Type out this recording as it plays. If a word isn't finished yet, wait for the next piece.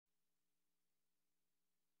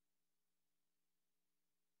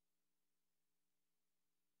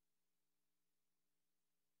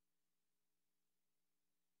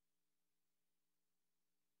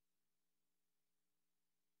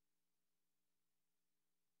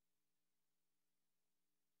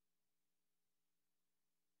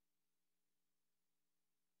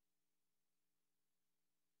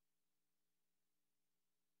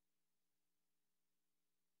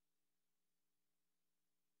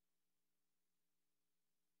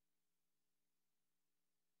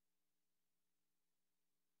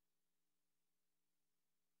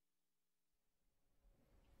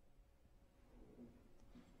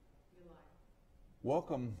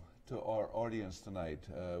Welcome to our audience tonight.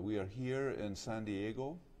 We are here in San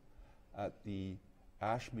Diego at the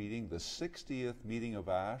ASH meeting, the 60th meeting of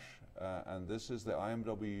ASH, and this is the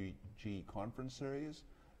IMWG Conference Series.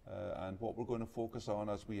 And what we're going to focus on,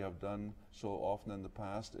 as we have done so often in the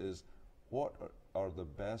past, is what are the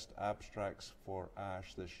best abstracts for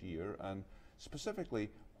ASH this year, and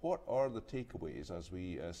specifically, what are the takeaways as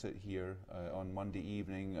we sit here on Monday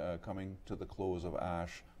evening coming to the close of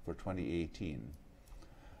ASH for 2018.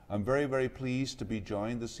 I'm very, very pleased to be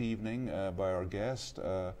joined this evening by our guest,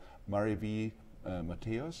 Victoria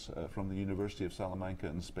Mateos from the University of Salamanca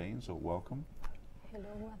in Spain, so welcome. Hello,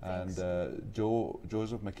 thanks. And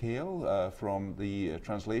Joseph Mikhael from the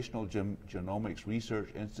Translational Genomics Research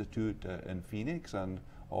Institute in Phoenix, and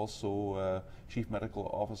also Chief Medical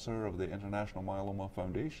Officer of the International Myeloma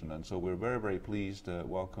Foundation. And so we're very, very pleased to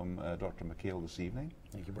welcome Dr. Mikhael this evening.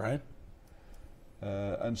 Thank you, Brian.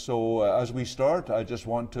 And so as we start, I just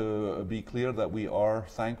want to be clear that we are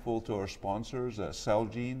thankful to our sponsors,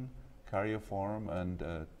 Celgene, Karyopharm, and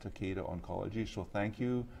Takeda Oncology. So thank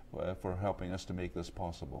you for helping us to make this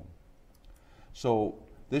possible. So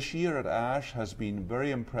this year at ASH has been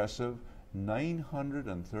very impressive.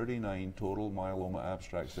 939 total myeloma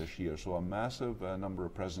abstracts this year, so a massive number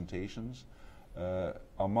of presentations.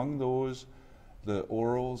 Among those, the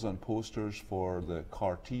orals and posters for the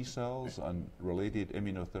CAR T cells and related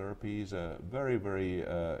immunotherapies, a very, very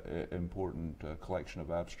important collection of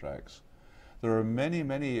abstracts. There are many,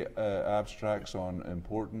 many abstracts on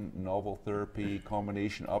important novel therapy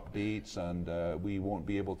combination updates, and we won't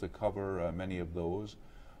be able to cover many of those.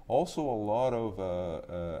 Also a lot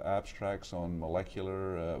of abstracts on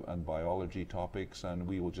molecular and biology topics, and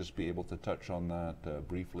we will just be able to touch on that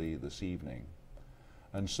briefly this evening.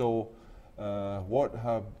 And so what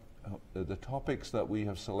have the topics that we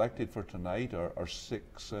have selected for tonight are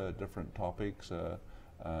six different topics,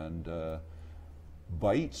 and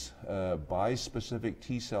BiTEs, bispecific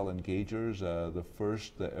T-cell engagers.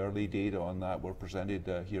 The early data on that were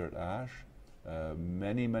presented here at ASH.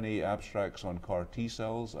 Many, many abstracts on CAR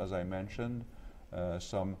T-cells, as I mentioned.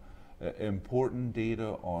 Some important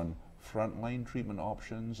data on frontline treatment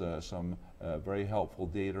options, some very helpful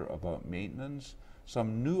data about maintenance,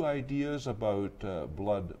 some new ideas about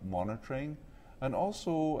blood monitoring, and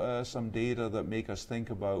also some data that make us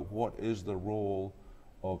think about what is the role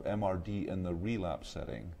of MRD in the relapse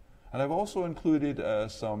setting. And I've also included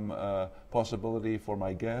some possibility for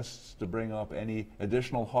my guests to bring up any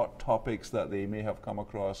additional hot topics that they may have come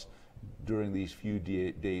across during these few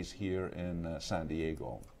days here in San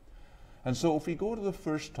Diego. And so if we go to the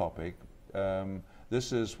first topic,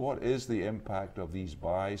 this is what is the impact of these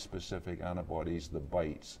bispecific antibodies, the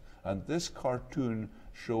BiTEs. And this cartoon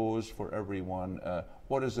shows for everyone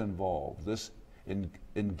what is involved. This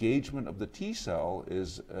engagement of the T cell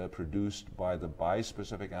is produced by the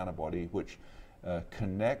bispecific antibody, which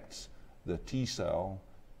connects the T cell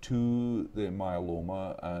to the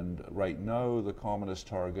myeloma, and right now the commonest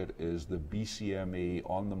target is the BCMA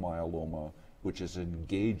on the myeloma, which is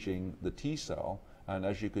engaging the T cell. And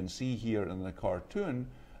as you can see here in the cartoon,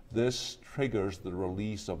 this triggers the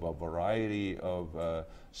release of a variety of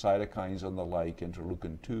cytokines and the like,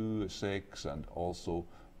 interleukin-2, 6, and also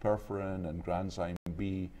perforin and granzyme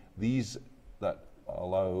B, these that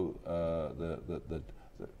allow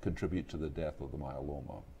contribute to the death of the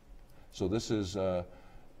myeloma. So this is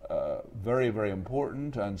very, very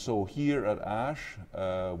important. And so here at ASH,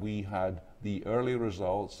 we had the early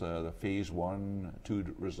results, the phase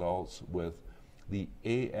 1/2 results with the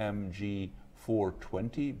AMG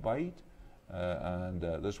 420 BiTE, and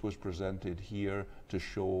this was presented here to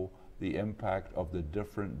show the impact of the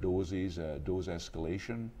different doses, dose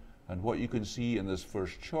escalation. And what you can see in this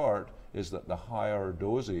first chart is that the higher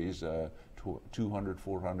doses, 200,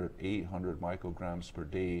 400, 800 micrograms per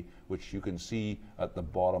day, which you can see at the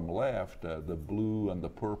bottom left, the blue and the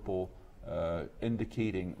purple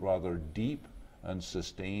indicating rather deep and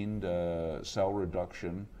sustained cell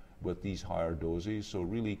reduction with these higher doses. So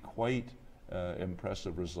really quite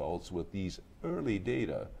impressive results with these early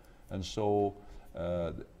data. And so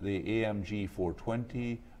the AMG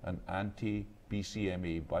 420, an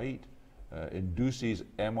anti-BCMA BiTE, induces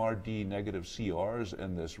MRD negative CRs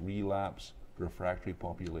in this relapse refractory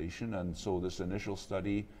population. And so this initial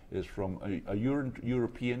study is from a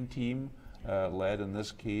European team led in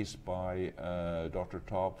this case by Dr.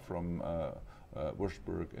 Top from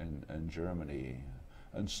Würzburg in Germany.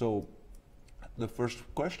 And so the first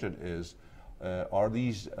question is, are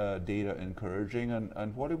these data encouraging,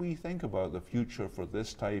 and what do we think about the future for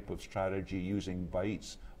this type of strategy using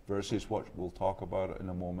BiTEs versus what we'll talk about in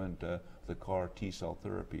a moment, the CAR T-cell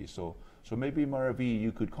therapy? So So maybe Maravi,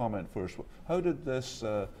 you could comment first. How did this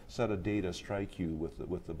set of data strike you with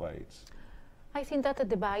the BiTEs? I think that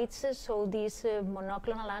the BiTEs, so these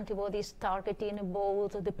monoclonal antibodies targeting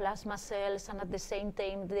both the plasma cells and at the same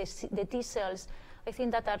time the T cells, I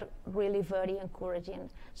think that are really very encouraging.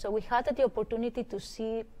 So we had the opportunity to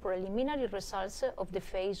see preliminary results of the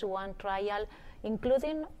phase 1 trial,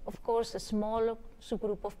 including, of course, a small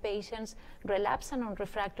subgroup of patients, relapsed and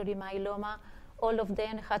refractory myeloma. All of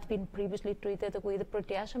them had been previously treated with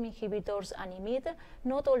proteasome inhibitors and IMID.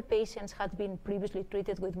 Not all patients had been previously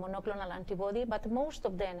treated with monoclonal antibody, but most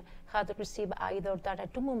of them had received either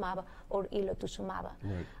daratumumab or ilotuzumab.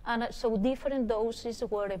 Right. And so different doses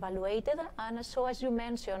were evaluated, and so as you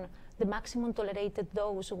mentioned, the maximum tolerated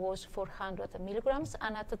dose was 400 milligrams,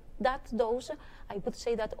 and at that dose, I would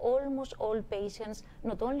say that almost all patients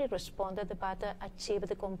not only responded, but achieved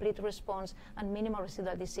a complete response and minimal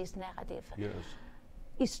residual disease negative. Yes.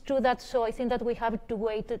 It's true that, so I think that we have to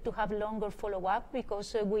wait to have longer follow-up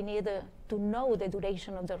because we need to know the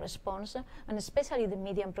duration of the response, and especially the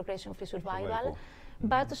median progression-free survival.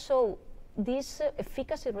 But so these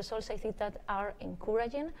efficacy results, I think that are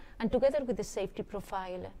encouraging, and together with the safety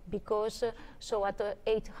profile, because so at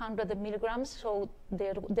 800 milligrams, so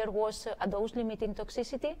there was a dose-limiting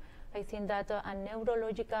toxicity. I think that a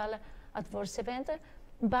neurological adverse event,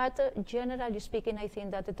 but generally speaking, I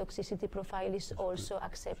think that the toxicity profile is also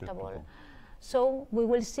acceptable. So we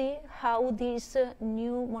will see how these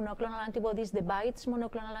new monoclonal antibodies, the BiTEs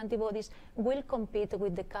monoclonal antibodies, will compete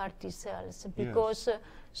with the CAR T cells, because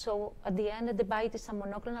so at the end, the BiTE is a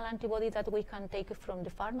monoclonal antibody that we can take from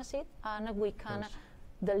the pharmacy and we can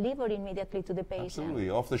deliver immediately to the patient.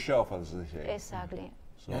 Absolutely, off the shelf, as they say. Exactly.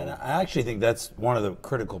 So and I actually think that's one of the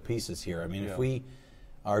critical pieces here. I mean, if we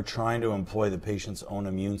are trying to employ the patient's own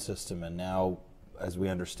immune system, and now as we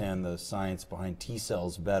understand the science behind T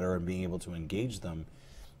cells better and being able to engage them,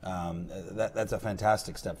 that's a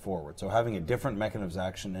fantastic step forward. So having a different mechanism of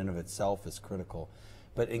action in of itself is critical.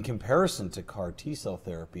 But in comparison to CAR T cell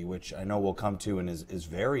therapy, which I know we'll come to and is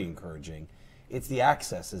very encouraging, it's the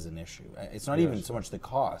access is an issue. It's not even so much the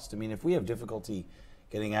cost. I mean, if we have difficulty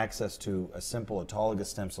getting access to a simple autologous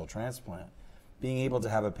stem cell transplant, being able to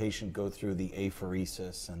have a patient go through the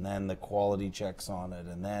apheresis and then the quality checks on it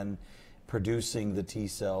and then producing the T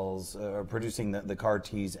cells, or producing the CAR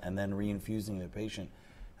Ts and then reinfusing the patient,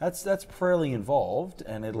 that's fairly involved,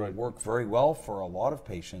 and it'll work very well for a lot of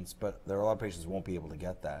patients, but there are a lot of patients who won't be able to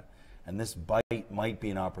get that. And this BiTE might be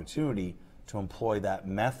an opportunity to employ that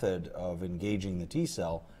method of engaging the T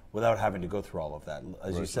cell without having to go through all of that.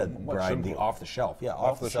 As you said, Brian, the off-the-shelf. Yeah,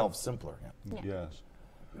 off-the-shelf simpler. Yes.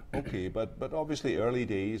 Okay, but obviously early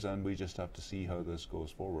days, and we just have to see how this goes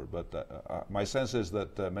forward. But my sense is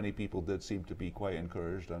that many people did seem to be quite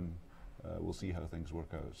encouraged, and we'll see how things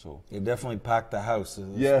work out. So you definitely packed the house.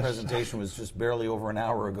 This presentation was just barely over an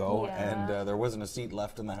hour ago, and there wasn't a seat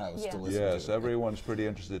left in the house to listen to. Yes, everyone's pretty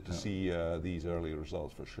interested to see these early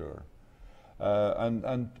results for sure.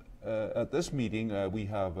 At this meeting, we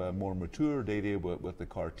have more mature data with the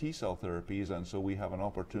CAR T cell therapies, and so we have an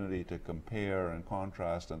opportunity to compare and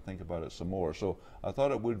contrast and think about it some more. So I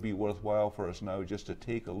thought it would be worthwhile for us now just to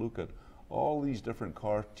take a look at all these different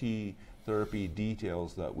CAR T therapy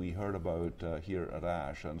details that we heard about here at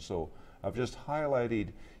ASH. And so I've just highlighted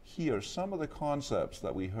here some of the concepts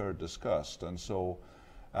that we heard discussed. And so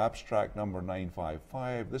abstract number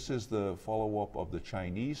 955, this is the follow-up of the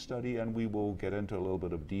Chinese study, and we will get into a little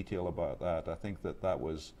bit of detail about that. I think that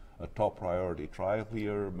was a top priority trial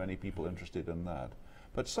here, many people interested in that.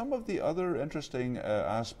 But some of the other interesting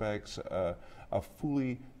aspects, a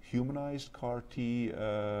fully humanized CAR T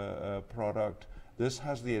product, this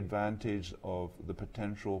has the advantage of the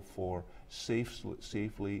potential for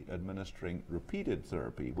safely administering repeated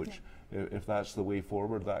therapy, which if that's the way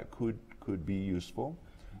forward, that could be useful.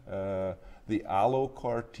 The allo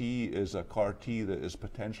CAR T is a CAR T that is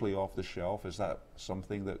potentially off the shelf. Is that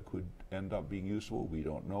something that could end up being useful? We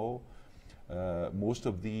don't know. Most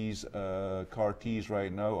of these CAR Ts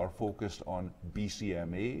right now are focused on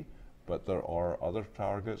BCMA, but there are other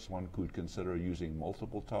targets. One could consider using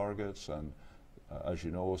multiple targets, and as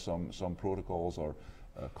you know, some protocols are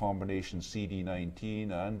combination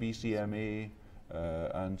CD19 and BCMA.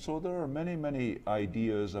 And so there are many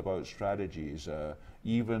ideas about strategies.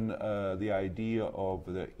 Even the idea of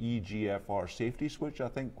the EGFR safety switch, I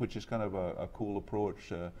think, which is kind of a cool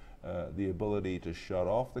approach, the ability to shut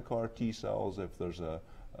off the CAR T cells if there's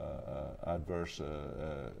adverse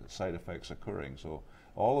side effects occurring. So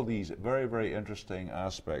all of these very interesting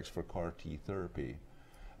aspects for CAR T therapy.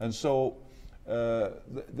 And so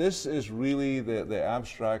This is really the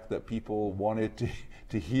abstract that people wanted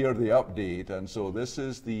to hear the update, and so this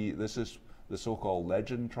is the so-called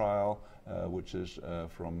Legend trial, which is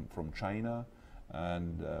from China,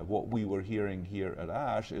 and what we were hearing here at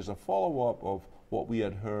ASH is a follow-up of what we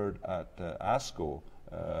had heard at ASCO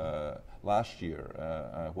last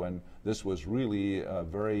year, when this was really a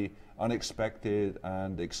very unexpected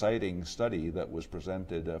and exciting study that was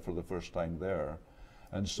presented for the first time there.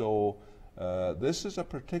 And so this is a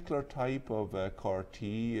particular type of CAR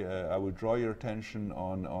T. I would draw your attention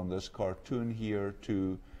on this cartoon here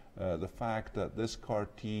to the fact that this CAR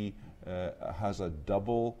T has a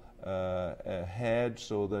double head,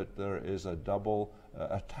 so that there is a double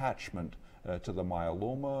attachment to the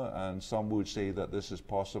myeloma, and some would say that this is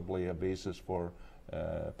possibly a basis for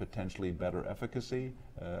potentially better efficacy,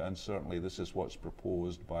 and certainly this is what's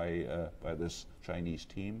proposed by this Chinese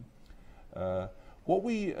team. What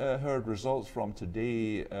we heard results from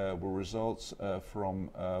today were results from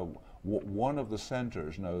one of the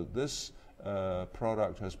centers. Now, this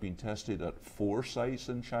product has been tested at 4 sites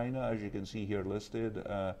in China, as you can see here listed,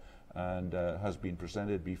 and has been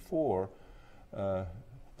presented before.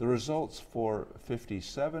 The results for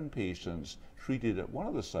 57 patients treated at one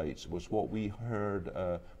of the sites was what we heard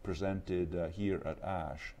presented here at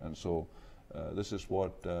ASH. And so this is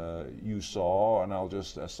what you saw, and I'll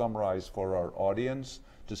just summarize for our audience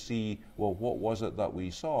to see, well, what was it that we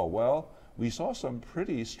saw? Well, we saw some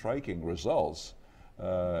pretty striking results.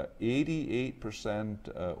 88%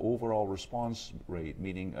 overall response rate,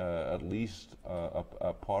 meaning at least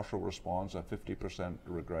a partial response, a 50%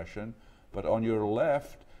 regression. But on your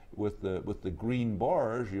left, with the green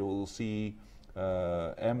bars, you'll see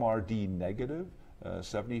MRD negative,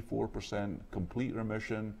 74% complete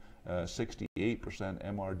remission, 68%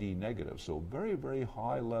 MRD negative. So very, very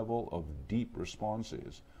high level of deep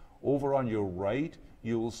responses. Over on your right,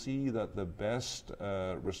 you will see that the best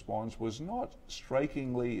response was not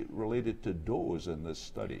strikingly related to dose in this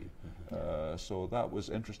study. So that was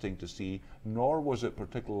interesting to see, nor was it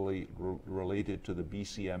particularly related to the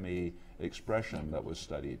BCMA expression that was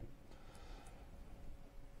studied.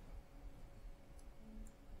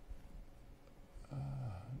 Not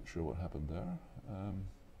sure what happened there.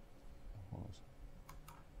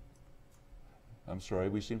 I'm sorry,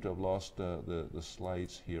 we seem to have lost the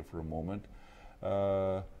slides here for a moment.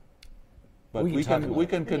 But we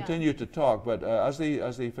can continue to talk. But as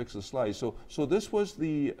they fix the slides, so this was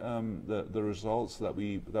the results that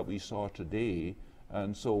we saw today.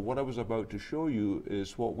 And so what I was about to show you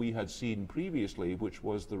is what we had seen previously, which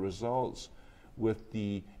was the results with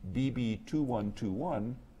the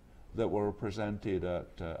BB2121 that were presented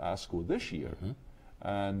at ASCO this year.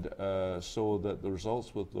 And so that the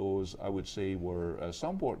results with those, I would say, were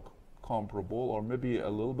somewhat comparable, or maybe a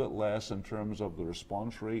little bit less in terms of the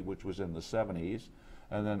response rate, which was in the 70s,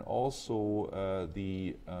 and then also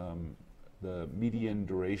the median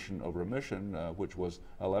duration of remission, which was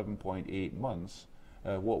 11.8 months.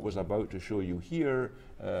 What was about to show you here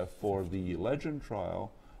for the Legend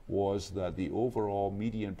trial was that the overall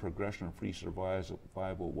median progression-free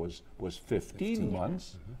survival was 15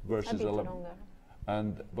 months versus 11.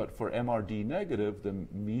 But for MRD negative, the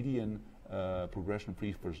median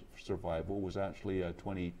progression-free survival was actually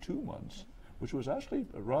 22 months, which was actually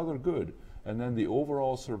rather good. And then the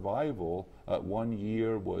overall survival at 1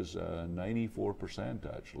 year was 94%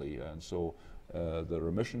 actually. And so the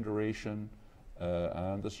remission duration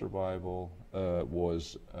and the survival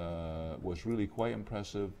was really quite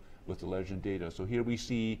impressive with the Legend data. So here we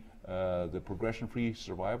see the progression-free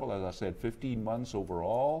survival, as I said, 15 months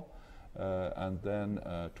overall, and then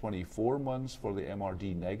 24 months for the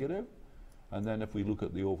MRD negative. And then if we look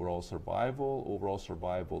at the overall survival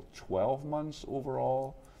 12 months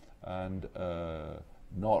overall, and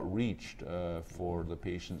not reached for the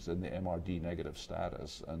patients in the MRD negative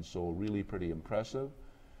status. And so really pretty impressive.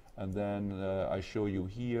 And then I show you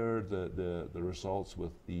here the results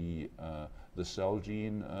with the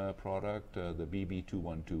Celgene product, the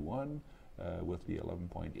BB2121, with the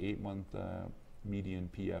 11.8 month median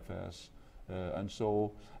PFS. And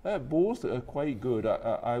so both are quite good.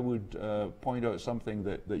 I would point out something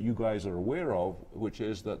that you guys are aware of, which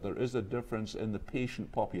is that there is a difference in the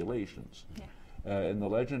patient populations. In the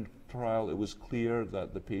Legend trial, it was clear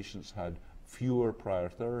that the patients had fewer prior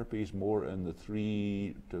therapies, more in the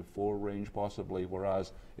 3 to 4 range possibly,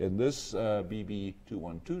 whereas in this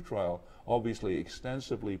BB212 trial, obviously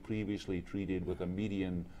extensively previously treated with a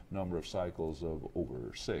median number of cycles of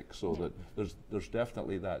over 6, so that there's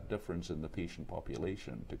definitely that difference in the patient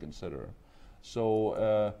population to consider.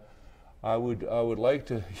 So I would like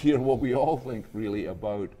to hear what we all think really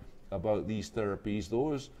about about these therapies,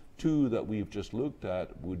 those two that we've just looked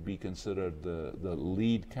at would be considered the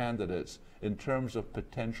lead candidates in terms of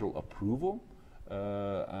potential approval.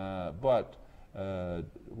 But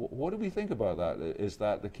what do we think about that? Is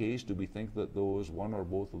that the case? Do we think that one or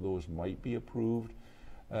both of those might be approved?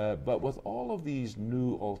 But with all of these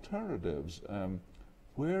new alternatives,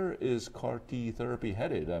 where is CAR-T therapy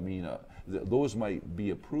headed? I mean, those might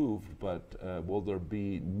be approved, but will there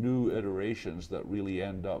be new iterations that really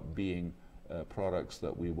end up being products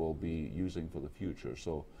that we will be using for the future?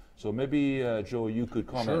 So maybe, Joe, you could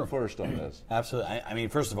comment first on this. Absolutely. I mean,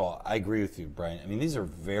 first of all, I agree with you, Brian. I mean, these are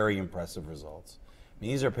very impressive results. I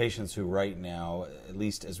mean, these are patients who right now, at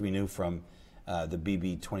least as we knew from the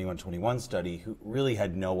BB2121 study, who really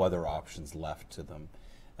had no other options left to them,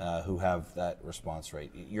 who have that response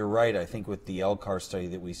rate. You're right. I think with the LCAR study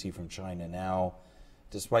that we see from China now,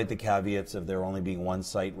 despite the caveats of there only being one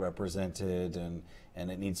site represented and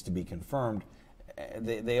it needs to be confirmed,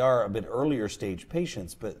 they are a bit earlier stage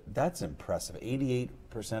patients, but that's impressive. 88%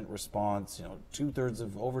 response, you know,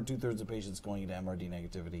 over two-thirds of patients going into MRD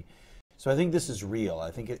negativity. So I think this is real.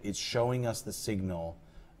 I think it's showing us the signal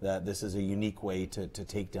that this is a unique way to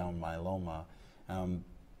take down myeloma.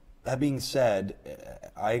 That being said,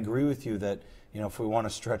 I agree with you that, you know, if we want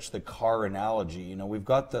to stretch the car analogy, you know, we've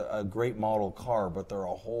got a great model car, but there are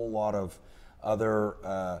a whole lot of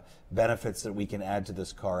other benefits that we can add to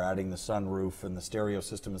this car, adding the sunroof and the stereo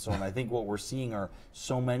system and so on. I think what we're seeing are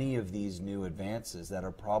so many of these new advances that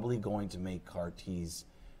are probably going to make CAR-Ts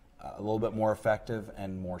a little bit more effective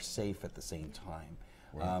and more safe at the same time.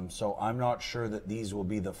 Right. So I'm not sure that these will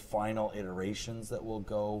be the final iterations that will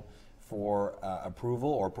go for approval,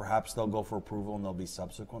 or perhaps they'll go for approval and there'll be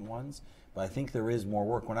subsequent ones. But I think there is more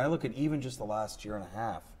work. When I look at even just the last year and a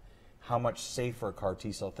half, how much safer CAR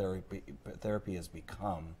T-cell therapy has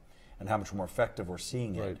become and how much more effective we're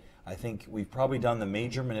seeing it, I think we've probably done the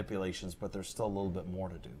major manipulations, but there's still a little bit more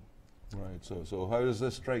to do. Right. So how does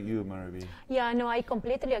this strike you, Mariby? Yeah, no, I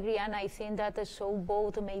completely agree, and I think that so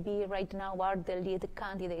both maybe right now are the lead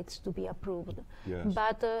candidates to be approved. Yes.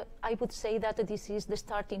 But I would say that this is the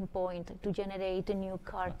starting point to generate new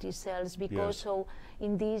CAR T cells, because so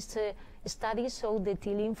in these studies, so the T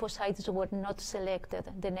lymphocytes were not selected.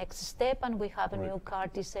 The next step, and we have new CAR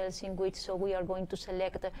T cells in which so we are going to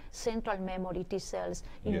select central memory T cells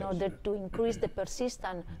in order to increase the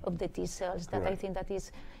persistence of the T cells. That I think that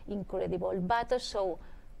is incredible. But so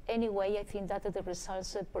anyway, I think that the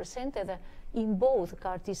results presented in both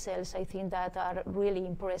CAR T cells, I think that are really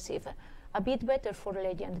impressive. A bit better for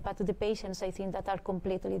Legend, but the patients, I think that are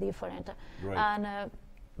completely different. And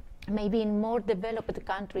maybe in more developed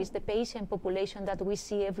countries, the patient population that we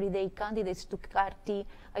see every day candidates to CAR-T,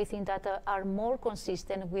 I think that are more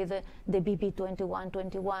consistent with the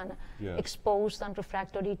BB2121, exposed and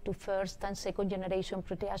refractory to first and second generation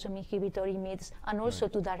proteasome inhibitor IMiDs, and also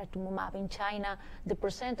to daratumumab. In China, the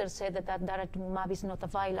presenter said that daratumumab is not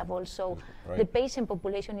available, so the patient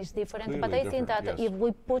population is different. Clearly but I think that if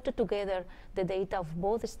we put together the data of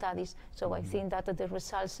both studies, so I think that the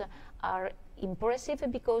results are impressive,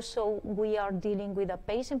 because so we are dealing with a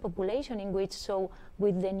patient population in which so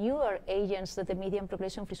with the newer agents that the median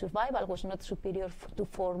progression-free survival was not superior to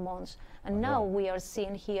 4 months, and now we are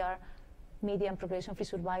seeing here median progression-free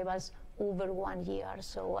survivals over 1 year.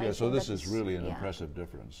 So so this is really an impressive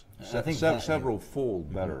difference. I think several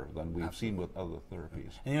fold better than we've seen with other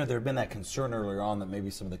therapies. And you know, there had been that concern earlier on that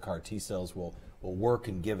maybe some of the CAR T cells will work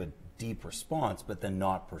and give a deep response, but then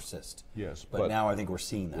not persist. Yes, but now I think we're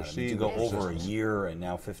seeing that. To go over a year and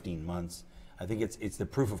now 15 months, I think it's the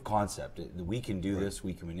proof of concept. We can do this.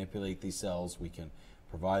 We can manipulate these cells. We can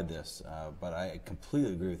provide this. But I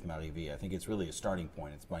completely agree with Mariby. I think it's really a starting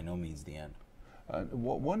point. It's by no means the end.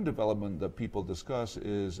 One development that people discuss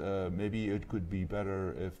is maybe it could be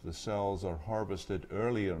better if the cells are harvested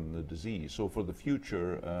earlier in the disease. So for the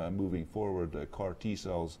future, moving forward, CAR T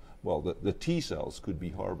cells, well, the T cells could be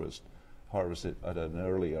harvested at an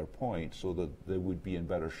earlier point so that they would be in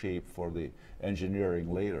better shape for the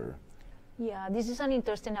engineering later. Yeah, this is an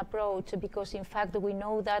interesting approach, because in fact we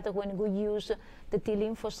know that when we use the T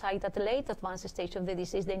lymphocyte at the late advanced stage of the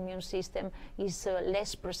disease, the immune system is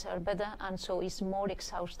less preserved and so is more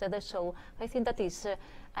exhausted. So I think that is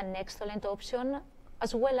an excellent option,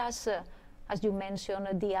 as well as you mentioned,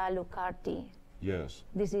 the allo CAR-T. Yes.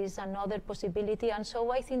 This is another possibility, and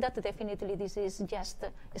so I think that definitely this is just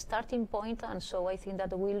a starting point, and so I think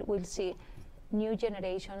that we'll see new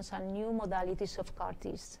generations and new modalities of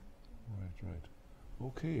CAR-Ts. Right.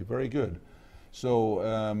 Okay, very good.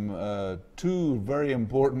 So two very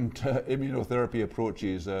important immunotherapy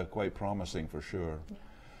approaches, quite promising for sure. Yeah.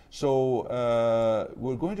 So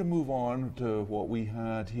we're going to move on to what we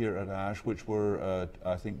had here at ASH, which were,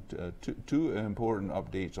 I think, two important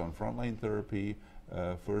updates on frontline therapy.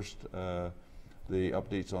 First, the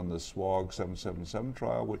updates on the SWOG 777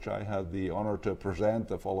 trial, which I had the honor to present,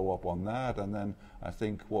 the follow-up on that. And then I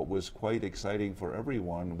think what was quite exciting for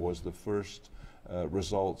everyone was the first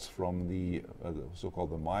results from the so-called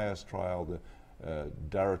the MAIAS trial, the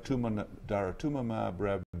daratumumab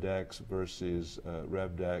Revdex versus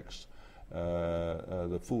Revdex,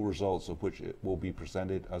 the full results of which will be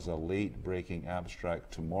presented as a late-breaking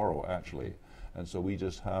abstract tomorrow, actually. And so we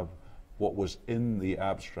just have what was in the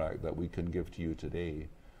abstract that we can give to you today.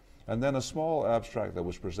 And then a small abstract that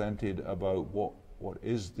was presented about what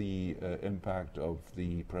is the impact of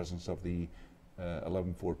the presence of the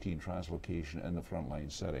 1114 translocation in the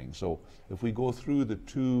frontline setting. So if we go through the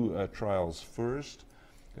two trials first,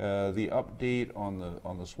 the update on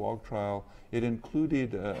the SWOG trial, it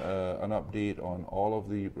included an update on all of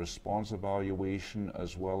the response evaluation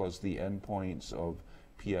as well as the endpoints of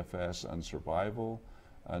PFS and survival.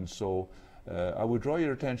 And so I would draw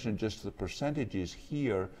your attention just to the percentages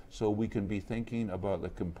here so we can be thinking about the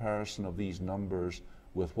comparison of these numbers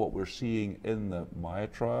with what we're seeing in the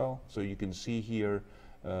MAIA trial. So you can see here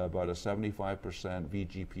about a 75%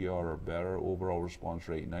 VGPR or better, overall response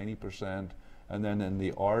rate 90%, and then in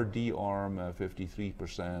the RD arm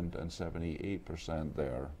 53% and 78%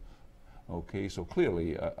 there. Okay, so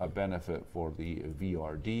clearly a benefit for the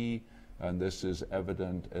VRD, and this is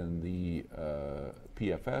evident in the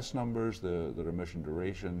PFS numbers, the remission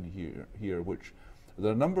duration here, which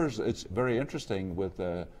the numbers, it's very interesting with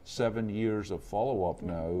 7 years of follow-up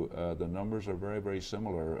now, the numbers are very, very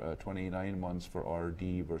similar, 29 months for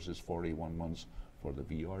RD versus 41 months for the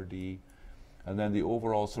VRD. And then the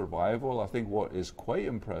overall survival, I think what is quite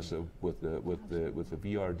impressive with the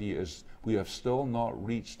VRD is we have still not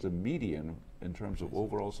reached the median in terms of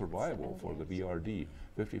overall survival for the VRD.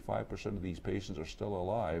 55% of these patients are still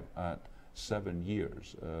alive at 7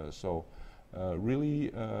 years. So really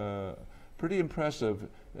pretty impressive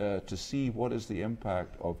to see what is the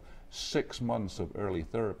impact of 6 months of early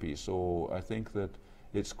therapy. So I think that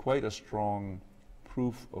it's quite a strong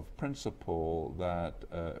proof of principle that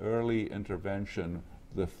early intervention,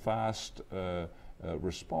 the fast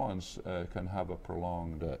response can have a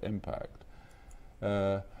prolonged impact.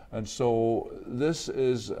 And so this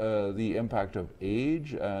is the impact of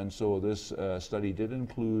age, and so this study did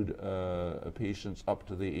include patients up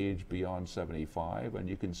to the age beyond 75, and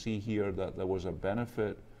you can see here that there was a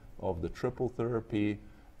benefit of the triple therapy,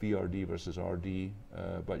 VRD versus RD,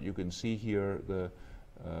 but you can see here the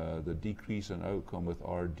decrease in outcome with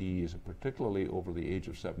RD is particularly over the age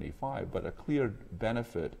of 75, but a clear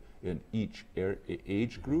benefit in each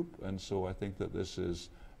age group, and so I think that this is,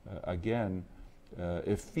 again,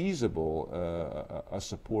 if feasible, a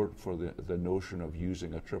support for the notion of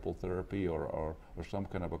using a triple therapy or some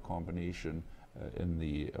kind of a combination in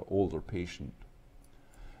the older patient.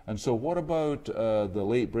 And so what about the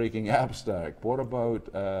late-breaking abstract? What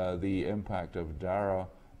about the impact of DARA,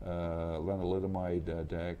 lenalidomide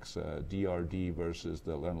dex, DRD versus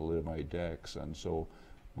the lenalidomide dex? And so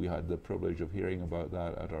we had the privilege of hearing about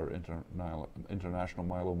that at our International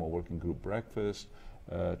Myeloma Working Group breakfast.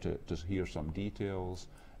 To hear some details,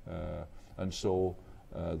 and so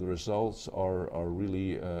the results are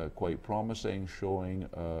really quite promising, showing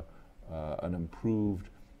an improved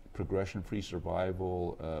progression-free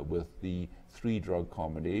survival with the 3-drug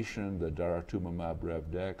combination, the daratumumab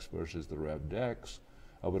Revdex versus the Revdex.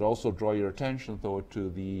 I would also draw your attention, though, to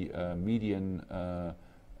the median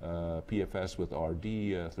PFS with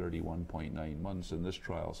RD, 31.9 months in this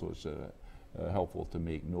trial, so it's helpful to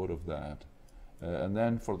make note of that. And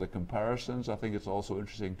then for the comparisons, I think it's also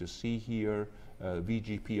interesting to see here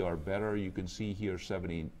VGP are better. You can see here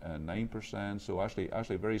 79%, so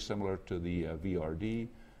actually very similar to the VRD,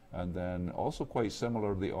 and then also quite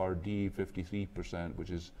similar to the RD, 53%, which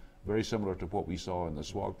is very similar to what we saw in the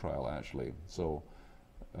SWOG trial, actually. So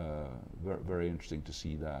very, very interesting to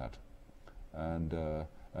see that. And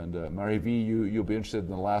Mary V, you'll be interested in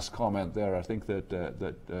the last comment there. I think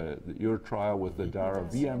that your trial with the DARA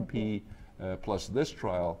VMP plus this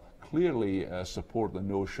trial clearly support the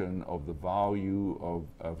notion of the value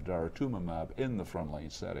of daratumumab in the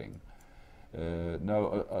frontline setting.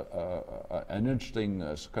 Now, an interesting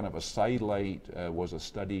kind of a sidelight was a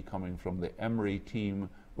study coming from the Emory team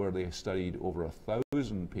where they studied over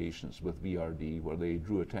 1,000 patients with VRD, where they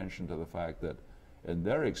drew attention to the fact that in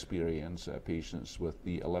their experience, patients with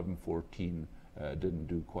the 1114 didn't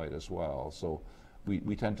do quite as well. So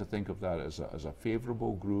we tend to think of that as a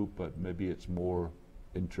favorable group, but maybe it's more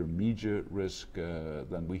intermediate risk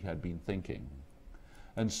than we had been thinking.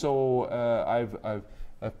 And so I've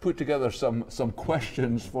put together some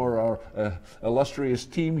questions for our illustrious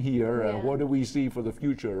team here. Yeah. What do we see for the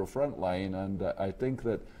future of Frontline? And I think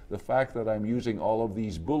that the fact that I'm using all of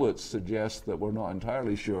these bullets suggests that we're not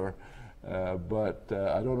entirely sure. But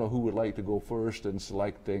I don't know who would like to go first in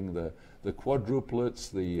selecting the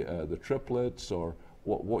quadruplets, the triplets, or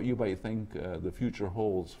what you might think the future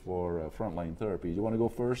holds for frontline therapy. Do you want to go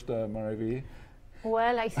first, Marie-V?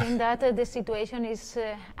 Well, I think that the situation is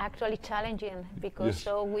actually challenging because Yes.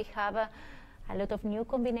 so we have a lot of new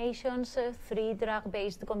combinations, 3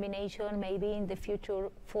 drug-based combination, maybe in the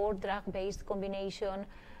future 4 drug-based combination,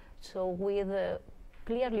 so with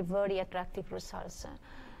clearly very attractive results.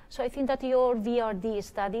 So I think that your VRD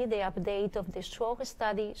study, the update of the SWOG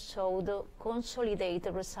study, showed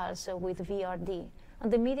consolidated results with VRD.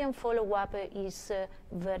 And the median follow-up is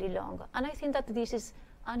very long. And I think that this is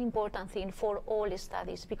an important thing for all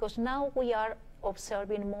studies, because now we are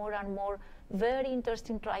observing more and more very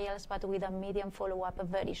interesting trials, but with a median follow-up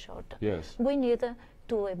very short. Yes. We need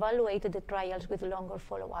to evaluate the trials with longer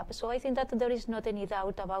follow-up. So I think that there is not any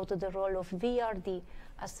doubt about the role of VRD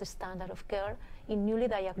as the standard of care in newly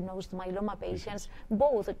diagnosed myeloma patients,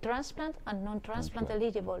 both transplant and non-transplant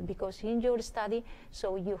eligible, because in your study,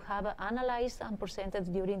 so you have analyzed and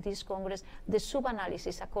presented during this Congress the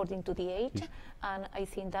sub-analysis according to the age, and I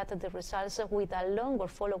think that the results with a longer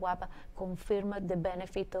follow-up confirm the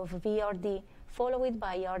benefit of VRD followed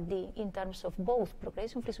by RD in terms of both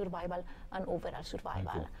progression-free survival and overall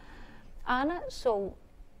survival. And so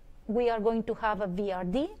we are going to have a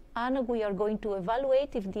VRD, and we are going to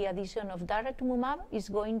evaluate if the addition of daratumumab is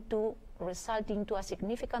going to result into a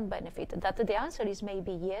significant benefit. That the answer is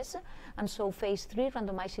maybe yes, and so phase 3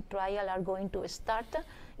 randomized trial are going to start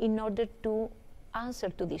in order to answer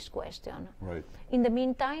to this question. Right. In the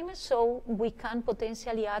meantime, so we can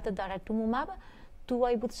potentially add daratumumab to,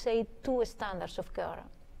 I would say, 2 standards of care.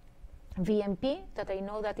 VMP, that I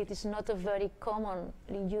know that it is not a very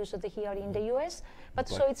commonly used here in the US, but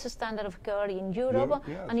so it's a standard of care in Europe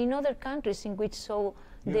yes. and in other countries in which so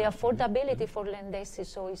the affordability for Lendesi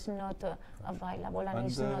so is not available and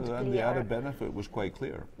is not clear. And the added benefit was quite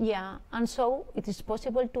clear. Yeah, and so it is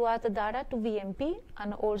possible to add data to VMP,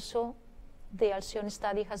 and also the Alcyon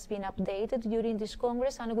study has been updated during this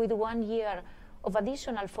Congress, and with 1 year of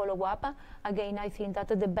additional follow-up, again, I think that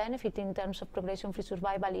the benefit in terms of progression-free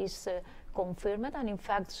survival is confirmed, and in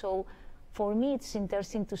fact, so for me, it's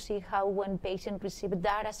interesting to see how when patients receive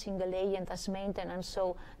DARA single agent as maintenance,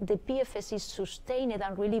 so the PFS is sustained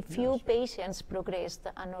and really few patients progressed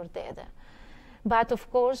and are dead. But of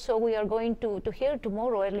course, so we are going to hear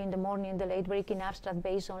tomorrow early in the morning the late-breaking abstract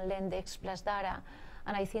based on Lendex plus DARA.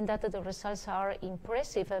 And I think that the results are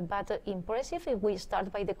impressive, but impressive if we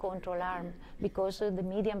start by the control arm, because the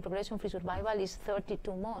median progression-free survival is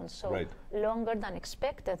 32 months, so longer than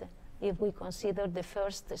expected if we consider the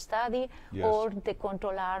first study or the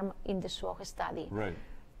control arm in the SWOG study. Right.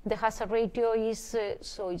 The hazard ratio is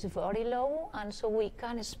so it's very low, and so we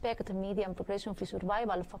can expect a median progression-free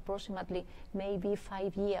survival of approximately maybe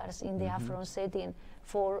 5 years in the upfront setting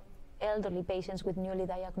for elderly patients with newly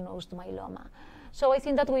diagnosed myeloma. So I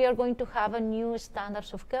think that we are going to have a new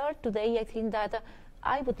standards of care. Today, I think that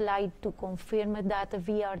I would like to confirm that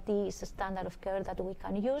VRD is a standard of care that we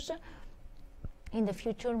can use. In the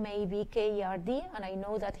future, maybe KRD, and I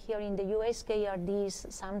know that here in the US, KRD is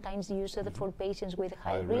sometimes used for patients with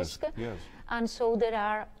high risk. Yes. And so there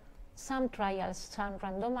are some trials, some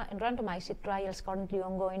randomized trials currently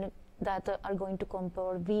ongoing that are going to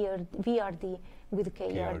compare VRD with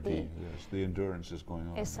KRD. Yes, the endurance is going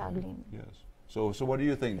on. Exactly. Yes. So what do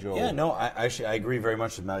you think, Joe? Yeah, no, I agree very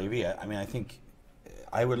much with Marie-V. I mean, I think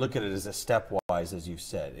I would look at it as a stepwise, as you've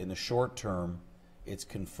said. In the short term, it's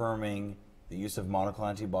confirming the use of monoclonal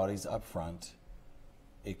antibodies up front.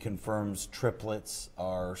 It confirms triplets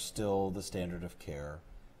are still the standard of care.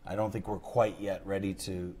 I don't think we're quite yet ready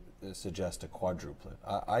to suggest a quadruplet.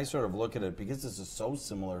 I sort of look at it because this is so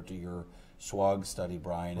similar to your SWOG study,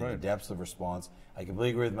 Brian, and the depths of response. I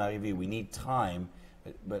completely agree with Marie-V. We need time,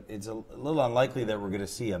 but it's a little unlikely that we're going to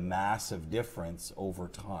see a massive difference over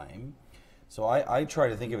time. So I try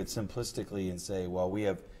to think of it simplistically and say, well, we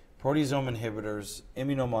have proteasome inhibitors,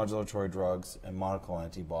 immunomodulatory drugs, and monoclonal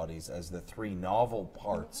antibodies as the 3 novel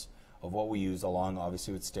parts of what we use, along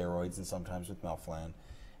obviously with steroids and sometimes with melphalan.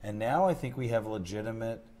 And now I think we have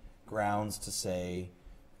legitimate grounds to say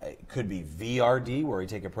It could be VRD, where you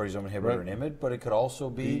take a proteasome inhibitor and IMiD, but it could also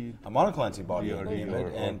be a monoclonal antibody and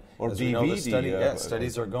IMiD. Or as DVD. We know,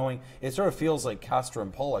 studies are going. It sort of feels like Castor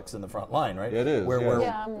and Pollux in the front line, right? It is. Where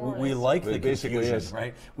we like the confusion, is.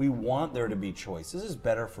 right? We want there to be choice. This is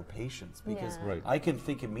better for patients because I can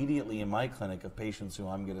think immediately in my clinic of patients who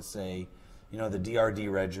I'm going to say, you know, the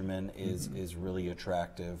DRD regimen is really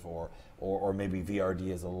attractive, or maybe VRD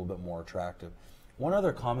is a little bit more attractive. One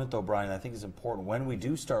other comment, though, Brian, I think is important. When we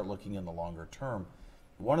do start looking in the longer term,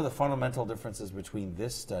 one of the fundamental differences between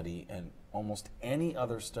this study and almost any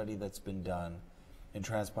other study that's been done in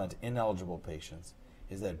transplant-ineligible patients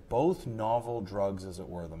is that both novel drugs, as it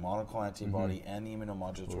were, the monoclonal antibody and the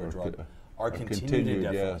immunomodulatory drug, are continued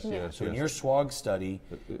indefinitely. So in your SWOG study,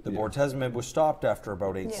 the bortezomib was stopped after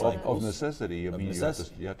about 8 cycles. Of necessity. I mean,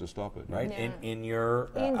 you have to stop it. Right? In your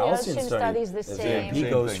Alcyon study, the AMP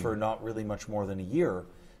goes for not really much more than a year.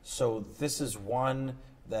 So this is one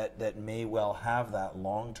that may well have that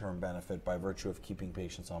long-term benefit by virtue of keeping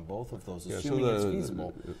patients on both of those, assuming it's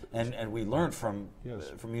feasible. And we learned from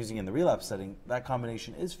using in the relapse setting, that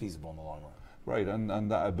combination is feasible in the long run. Right,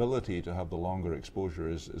 and that ability to have the longer exposure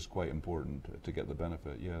is quite important to get the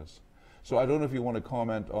benefit, yes. So I don't know if you want to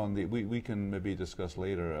comment on the, we can maybe discuss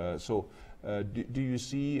later. Do you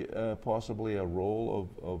see possibly a role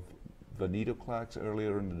of venetoclax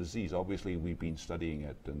earlier in the disease? Obviously we've been studying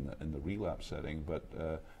it in the relapse setting, but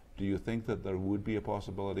do you think that there would be a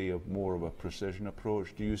possibility of more of a precision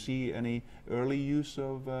approach? Do you see any early use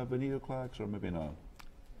of venetoclax, or maybe not?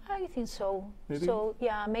 I think so. Maybe? So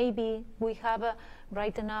yeah, maybe we have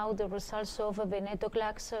right now the results of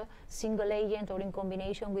venetoclax single agent or in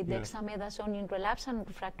combination with dexamethasone in relapsed and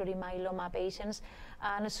refractory myeloma patients,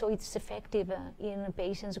 and so it's effective in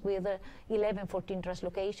patients with 11-14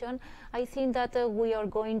 translocation. I think that we are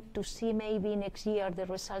going to see maybe next year the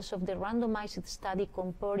results of the randomized study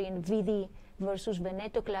comparing VD versus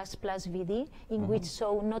venetoclax plus VD, in which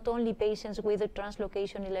so not only patients with a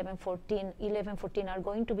translocation 11-14 are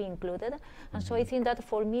going to be included. And so I think that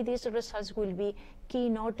for me these results will be key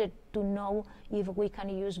in order to know if we can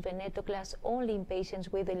use venetoclax only in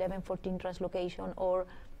patients with 11-14 translocation or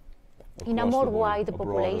in a more wide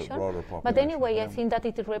population. Broader population. But anyway, I think that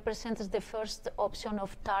it represents the first option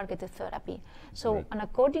of targeted therapy. So, and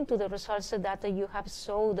according to the results that you have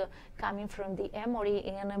showed coming from the Emory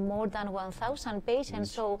in more than 1,000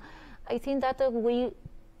 patients, so I think that we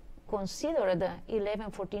consider the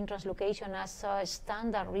 11-14 translocation as a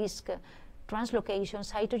standard risk translocation,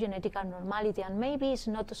 cytogenetic abnormality, and maybe it's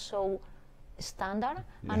not so standard,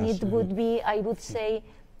 and it would be, I would say,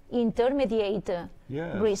 intermediate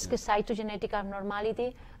risk cytogenetic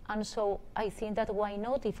abnormality, and so I think that why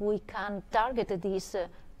not, if we can target this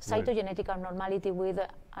cytogenetic abnormality with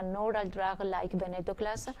an oral drug like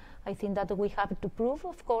venetoclax, I think that we have to prove,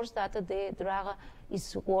 of course, that the drug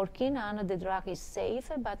is working and the drug is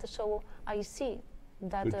safe, but so I see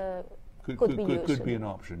that could be used. Could be an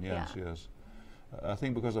option, yes, yes. I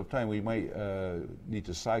think because of time we might need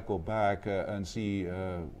to cycle back and see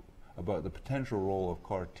about the potential role of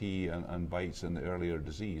CAR-T and BiTEs in the earlier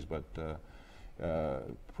disease, but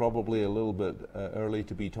probably a little bit early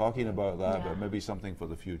to be talking about that, but maybe something for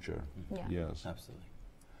the future. Yes, absolutely.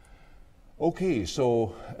 Okay,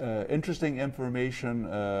 so interesting information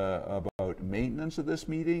about maintenance at this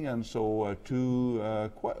meeting, and so two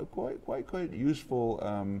quite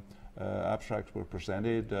useful abstracts were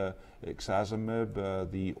presented.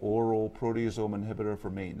 Ixazomib, the oral proteasome inhibitor for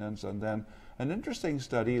maintenance, and then an interesting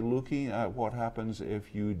study looking at what happens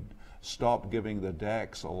if you stop giving the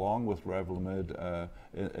Dex along with Revlimid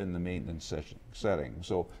in the maintenance setting.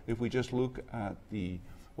 So if we just look at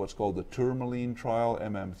what's called the tourmaline trial,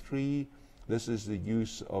 MM3, this is the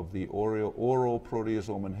use of the oral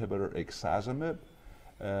proteasome inhibitor Ixazomib,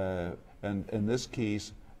 and in this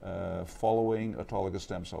case, following autologous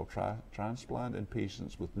stem cell transplant in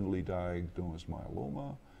patients with newly diagnosed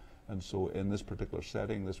myeloma. And so in this particular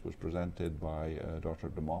setting, this was presented by Dr.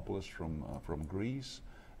 Demopoulos from Greece.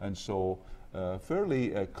 And so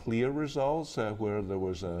fairly clear results where there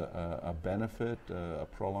was a benefit, a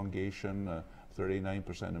prolongation,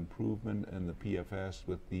 39% improvement in the PFS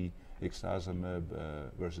with the Ixazomib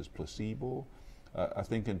versus placebo. I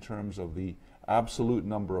think in terms of the absolute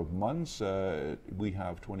number of months, we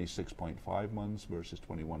have 26.5 months versus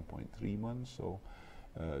 21.3 months. So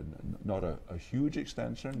not a huge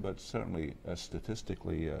extension, but certainly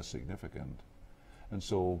statistically significant. And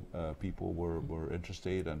so people were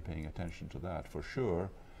interested and paying attention to that for sure.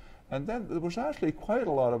 And then there was actually quite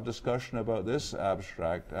a lot of discussion about this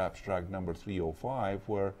abstract number 305,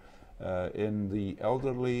 where in the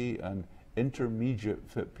elderly and intermediate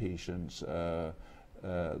fit patients,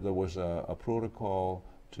 there was a protocol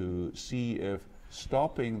to see if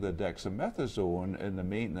stopping the dexamethasone in the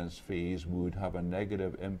maintenance phase would have a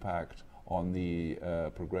negative impact on the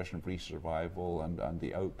progression-free survival and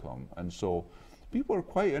the outcome. And so people are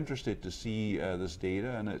quite interested to see this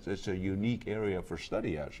data, and it's a unique area for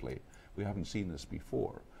study, actually. We haven't seen this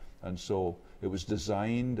before. And so it was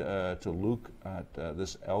designed to look at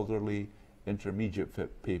this elderly, intermediate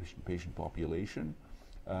fit patient population,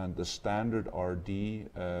 and the standard RD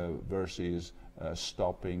versus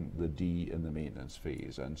stopping the D in the maintenance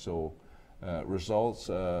phase. And so results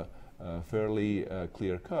fairly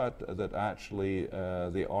clear-cut that actually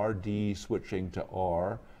the RD switching to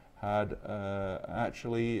R had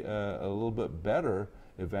actually a little bit better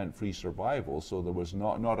event-free survival. So there was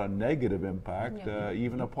not a negative impact,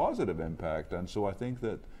 even a positive impact. And so I think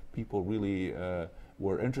that people really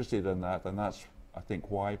were interested in that, and that's, I think,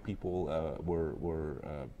 why people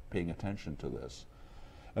were paying attention to this.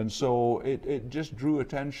 And so it just drew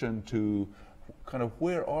attention to kind of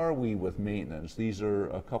where are we with maintenance. These are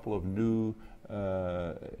a couple of new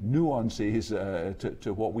nuances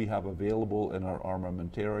to what we have available in our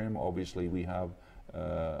armamentarium. Obviously, we have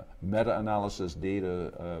meta-analysis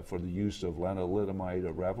data for the use of lenalidomide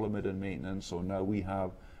or Revlimid in maintenance. So now we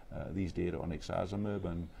have these data on ixazomib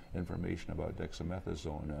and information about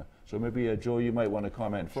dexamethasone. So maybe, Joe, you might want to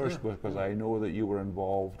comment first, because I know that you were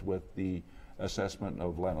involved with the assessment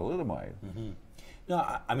of lenalidomide. No,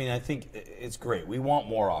 I mean, I think it's great. We want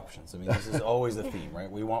more options. I mean, this is always a theme, right?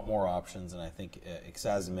 We want more options, and I think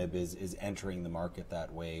ixazomib is entering the market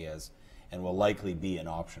that way and will likely be an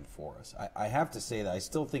option for us. I have to say that I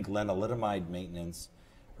still think lenalidomide maintenance,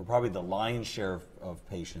 for probably the lion's share of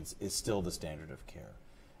patients, is still the standard of care.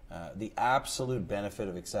 The absolute benefit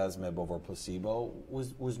of ixazomib over placebo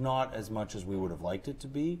was not as much as we would have liked it to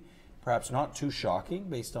be. Perhaps not too shocking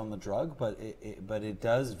based on the drug, but it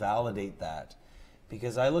does validate that.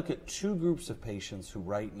 Because I look at two groups of patients who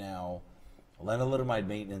right now, lenalidomide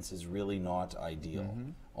maintenance is really not ideal.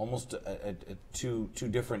 Almost at two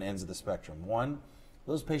different ends of the spectrum. One,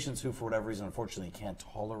 those patients who for whatever reason unfortunately can't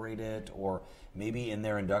tolerate it, or maybe in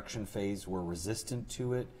their induction phase were resistant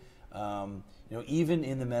to it. You know, even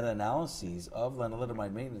in the meta-analyses of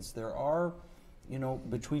lenalidomide maintenance, there are, you know,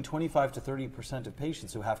 between 25 to 30% of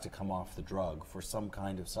patients who have to come off the drug for some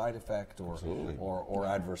kind of side effect or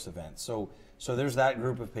adverse event. So there's that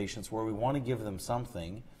group of patients where we want to give them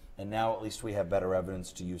something, and now at least we have better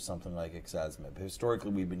evidence to use something like ixazomib.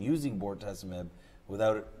 Historically, we've been using bortezomib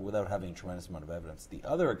without having a tremendous amount of evidence. The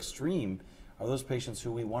other extreme are those patients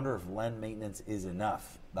who we wonder if len maintenance is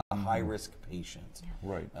enough, the high-risk patient.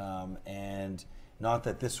 Right. And not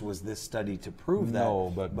that this was this study to prove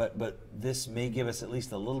that, but this may give us at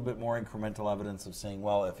least a little bit more incremental evidence of saying,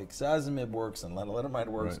 well, if ixazomib works and lenalidomide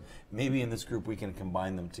works, maybe in this group we can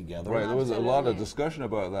combine them together. Right, there was a lot of discussion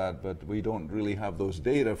about that, but we don't really have those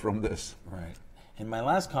data from this. Right. And my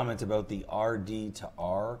last comment about the RD to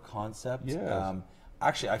R concept,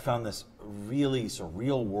 actually I found this really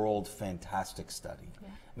real-world fantastic study.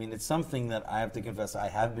 I mean, it's something that I have to confess I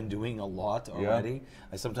have been doing a lot already.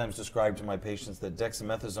 I sometimes describe to my patients that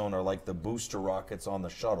dexamethasone are like the booster rockets on the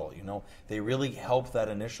shuttle. You know, they really help that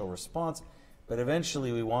initial response, but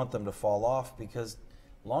eventually we want them to fall off because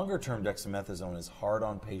longer-term dexamethasone is hard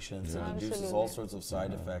on patients and induces all sorts of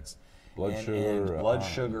side effects. Blood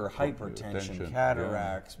sugar, hypertension,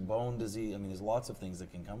 cataracts, bone disease. I mean, there's lots of things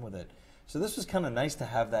that can come with it. So this was kind of nice to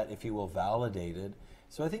have that, if you will, validated.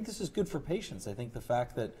 So I think this is good for patients. I think the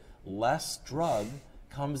fact that less drug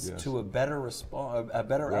comes to a better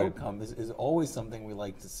outcome is always something we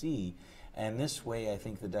like to see. And this way, I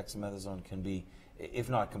think the dexamethasone can be, if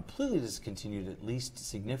not completely discontinued, at least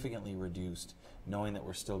significantly reduced, knowing that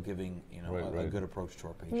we're still giving, you know, a good approach to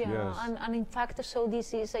our patients. And in fact, so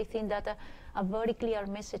this is, I think, that a very clear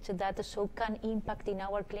message that so can impact in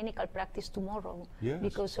our clinical practice tomorrow.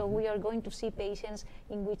 Because so we are going to see patients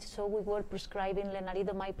in which we were prescribing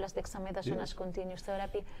lenalidomide plus dexamethasone as continuous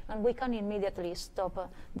therapy, and we can immediately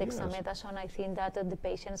stop dexamethasone. I think that the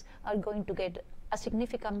patients are going to get a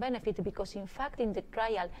significant benefit because, in fact, in the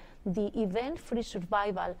trial, the event-free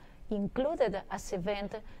survival included as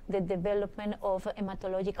event the development of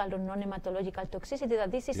hematological or non-hematological toxicity.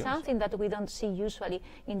 That this is something that we don't see usually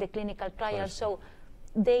in the clinical trials. So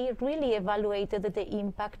they really evaluated the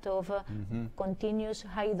impact of continuous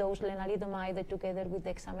high-dose lenalidomide together with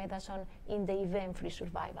dexamethasone in the event-free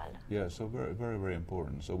survival. Yeah, so very, very, very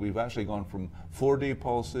important. So we've actually gone from 4-day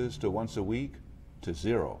pulses to once a week to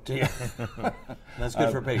 0. That's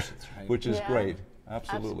good for patients, right? Which is great.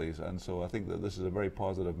 Absolutely. And so I think that this is a very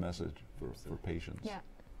positive message for patients.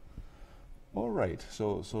 All right,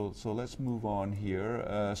 so let's move on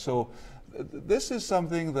here. This is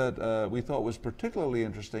something that we thought was particularly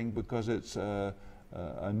interesting because it's a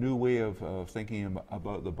new way of thinking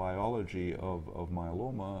about the biology of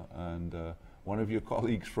myeloma. And one of your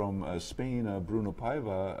colleagues from Spain, Bruno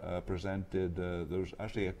Paiva, presented, there's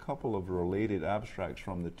actually a couple of related abstracts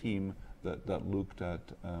from the team that looked at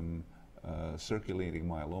circulating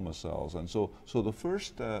myeloma cells. And so the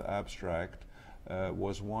first abstract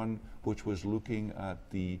was one which was looking at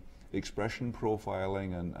the expression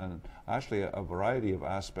profiling and actually a variety of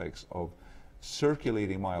aspects of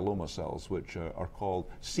circulating myeloma cells, which are called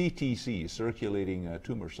CTC, circulating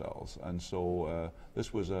tumor cells. And so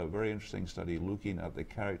this was a very interesting study looking at the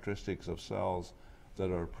characteristics of cells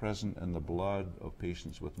that are present in the blood of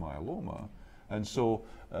patients with myeloma. And so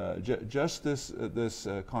just this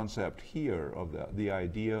concept here of the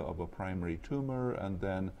idea of a primary tumor and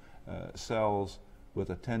then cells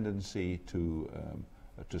with a tendency to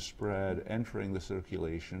spread, entering the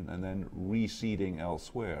circulation, and then reseeding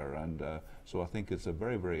elsewhere. And so I think it's a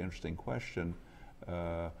very, very interesting question,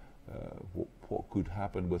 what could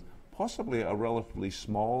happen with possibly a relatively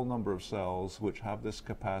small number of cells which have this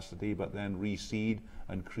capacity but then reseed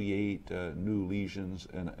and create new lesions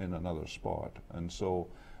in another spot. And so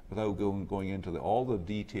without going into all the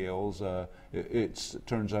details, it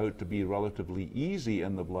turns out to be relatively easy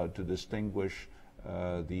in the blood to distinguish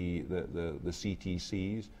the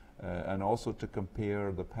CTCs and also to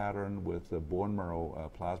compare the pattern with the bone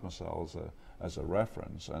marrow plasma cells as a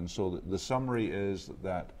reference. And so the summary is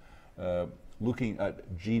that looking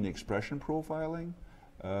at gene expression profiling,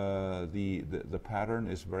 the pattern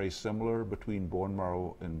is very similar between bone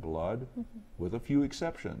marrow and blood, with a few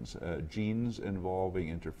exceptions. Genes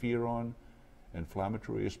involving interferon,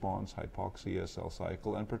 inflammatory response, hypoxia, cell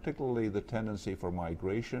cycle, and particularly the tendency for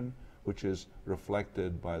migration, which is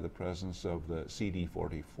reflected by the presence of the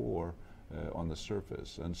CD44 on the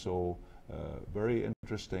surface. And so very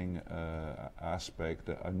interesting aspect,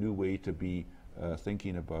 a new way to be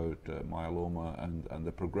thinking about myeloma and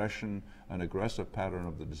the progression and aggressive pattern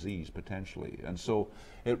of the disease potentially. And so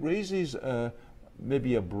it raises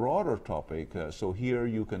maybe a broader topic. So here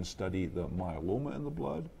you can study the myeloma in the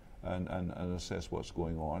blood and assess what's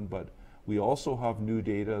going on, but we also have new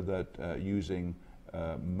data that using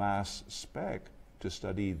mass spec to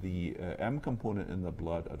study the M component in the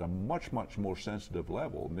blood at a much, much more sensitive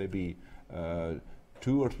level, maybe 2,000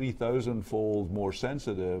 or 3,000-fold more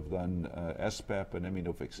sensitive than SPEP and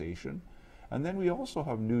immunofixation. And then we also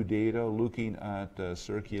have new data looking at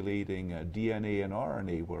circulating DNA and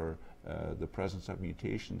RNA where the presence of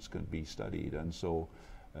mutations can be studied. And so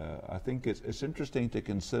I think it's interesting to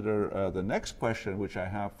consider the next question which I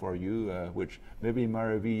have for you, which maybe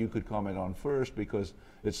Mariví you could comment on first, because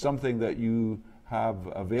it's something that you have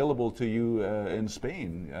available to you in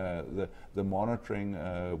Spain, the monitoring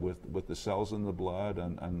with the cells in the blood,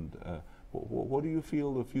 and what do you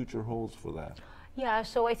feel the future holds for that? Yeah,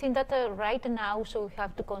 so I think that right now, so we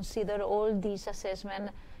have to consider all these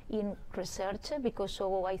assessments in research, because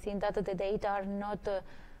so I think that the data are not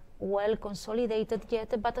well consolidated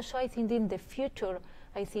yet, but also I think in the future,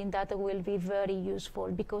 I think that will be very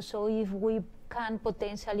useful, because so if we can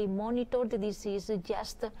potentially monitor the disease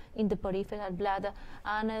just in the peripheral blood,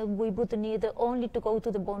 and we would need only to go to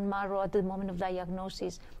the bone marrow at the moment of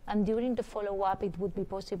diagnosis, and during the follow-up it would be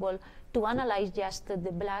possible to analyze just the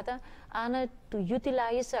blood and to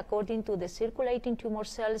utilize, according to the circulating tumor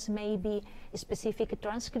cells, maybe specific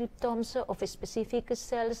transcriptomes of specific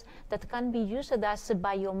cells that can be used as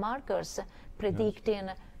biomarkers predicting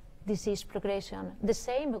disease progression. The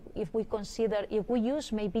same if we consider, if we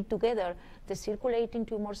use maybe together the circulating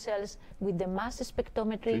tumor cells with the mass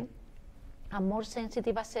spectrometry, a more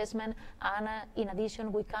sensitive assessment, and in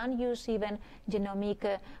addition we can use even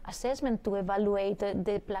genomic assessment to evaluate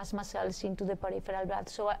the plasma cells into the peripheral blood.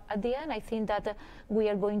 So at the end I think that we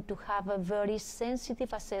are going to have a very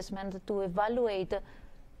sensitive assessment to evaluate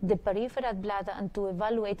the peripheral blood and to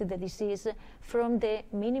evaluate the disease from the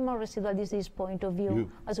minimal residual disease point of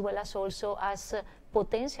view, as well as also as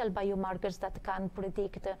potential biomarkers that can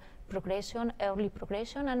predict progression, early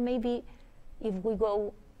progression, and maybe if we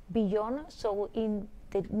go beyond, so in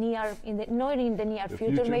the near, not in the near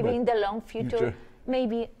future, maybe in the long future,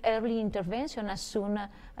 maybe early intervention as soon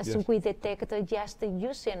as we detect just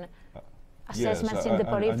using assessments in the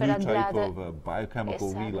peripheral blood. A new type of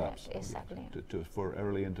biochemical relapse for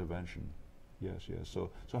early intervention. Yes, yes.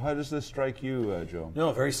 So how does this strike you, Joe?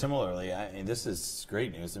 No, very similarly. I mean, this is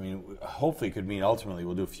great news. I mean, hopefully it could mean ultimately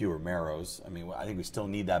we'll do fewer marrows. I mean, I think we still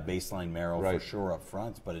need that baseline marrow for sure up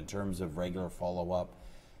front, but in terms of regular follow-up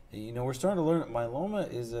You know, we're starting to learn that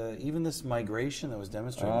myeloma is even this migration that was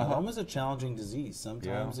demonstrated. Myeloma is a challenging disease.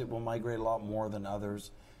 Sometimes it will migrate a lot more than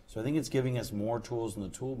others. So I think it's giving us more tools in the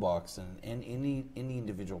toolbox, and any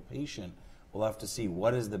individual patient will have to see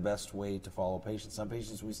what is the best way to follow patients. Some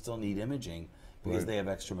patients we still need imaging because they have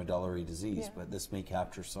extramedullary disease, but this may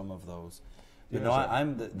capture some of those. You know,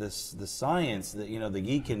 I'm the science that, you know, the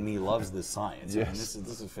geek in me loves this science. I mean, this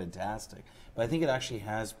is fantastic. But I think it actually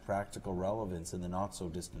has practical relevance in the not so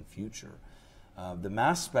distant future. The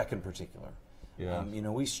mass spec in particular. You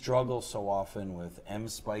know, we struggle so often with M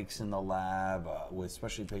spikes in the lab, with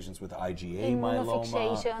especially patients with IgA myeloma.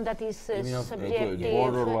 Immunofixation that is subjective.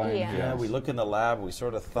 Borderline. Yeah, we look in the lab, we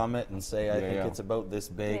sort of thumb it and say, I think it's about this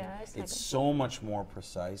big. It's so much more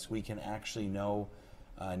precise. We can actually know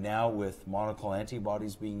now with monoclonal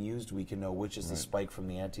antibodies being used, we can know which is the spike from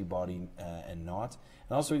the antibody and not.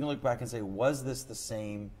 And also we can look back and say, was this the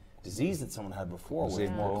same disease that someone had before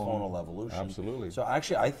with more clonal evolution? Absolutely. So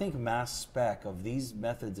actually, I think mass spec of these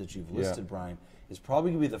methods that you've listed, Brian, is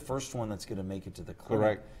probably going to be the first one that's going to make it to the clinic.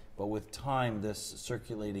 Correct. But with time, this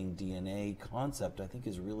circulating DNA concept, I think,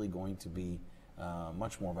 is really going to be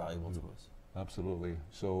much more valuable to us. Absolutely.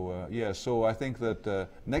 So so I think that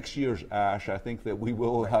next year's ASH, I think that we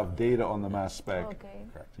will have data on the mass spec. Okay.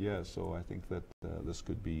 Correct. Yeah. So I think that this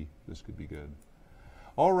could be good.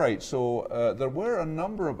 All right. So there were a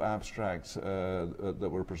number of abstracts that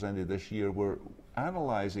were presented this year. We're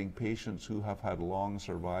analyzing patients who have had long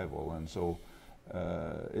survival, and so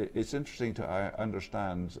it's interesting to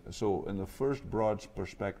understand. So in the first broad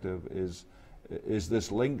perspective, is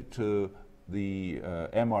this linked to the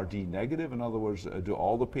MRD negative? In other words, do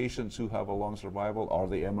all the patients who have a long survival, are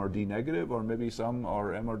they MRD negative, or maybe some are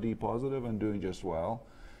MRD positive and doing just well?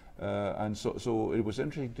 And so it was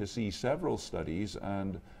interesting to see several studies,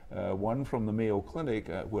 and one from the Mayo Clinic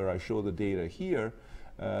where I show the data here.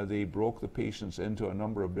 They broke the patients into a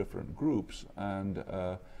number of different groups, and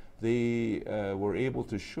they were able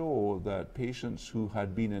to show that patients who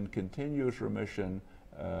had been in continuous remission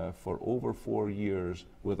for over 4 years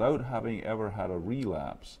without having ever had a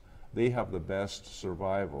relapse, they have the best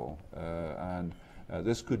survival. And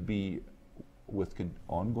this could be with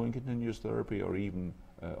ongoing continuous therapy or even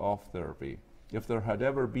off therapy. If there had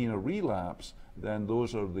ever been a relapse, then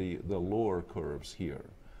those are the lower curves here.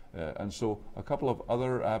 And so a couple of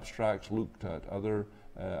other abstracts looked at other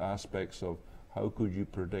aspects of how could you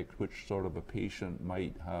predict which sort of a patient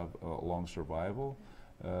might have a long survival.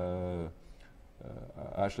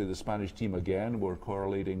 Actually, the Spanish team again were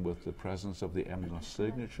correlating with the presence of the MNOS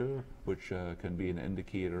signature, which can be an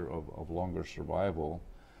indicator of longer survival.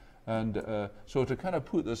 And so to kind of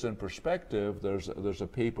put this in perspective, there's a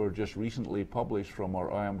paper just recently published from our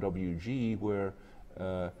IMWG where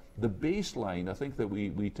the baseline, I think that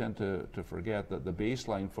we tend to forget that the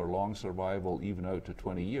baseline for long survival, even out to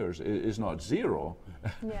 20 years, is not 0.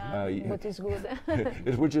 Yeah, but it's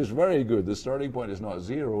good. Which is very good. The starting point is not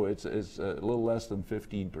 0, it's a little less than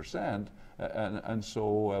 15%. And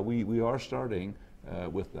so we are starting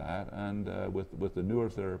with that, and with the newer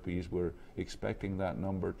therapies, we're expecting that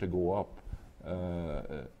number to go up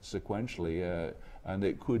sequentially, and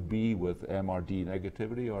it could be with MRD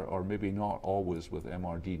negativity, or maybe not always with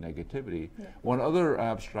MRD negativity. Yeah. One other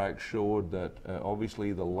abstract showed that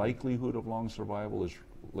obviously the likelihood of long survival is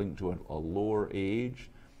linked to a lower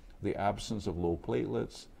age, the absence of low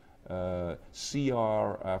platelets,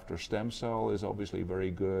 CR after stem cell is obviously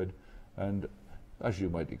very good, and as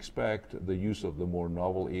you might expect, the use of the more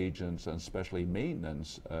novel agents, and especially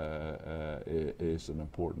maintenance, is an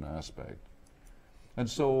important aspect. And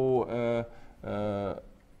so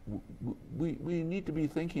we need to be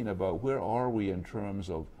thinking about where are we in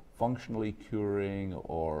terms of functionally curing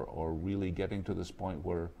or really getting to this point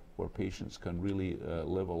where patients can really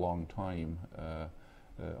live a long time.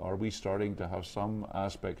 Are we starting to have some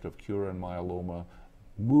aspect of cure in myeloma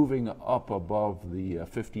moving up above the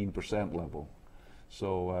 15% level?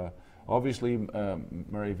 So obviously,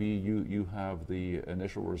 Mary V, you have the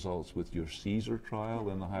initial results with your CAESAR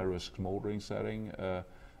trial in the high-risk smoldering setting.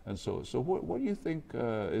 And so what do you think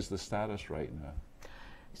is the status right now?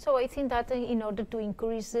 So I think that in order to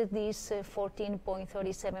increase this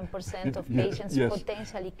 14.37% of patients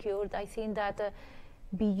potentially cured, I think that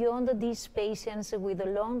beyond these patients with the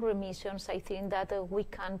long remissions, I think that we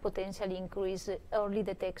can potentially increase early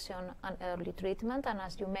detection and early treatment. And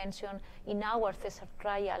as you mentioned, in our CAESAR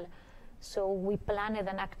trial, so we planned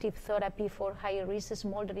an active therapy for high-risk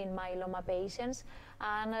smoldering myeloma patients,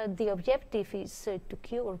 and the objective is to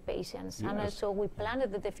cure patients. Yes. And so we planned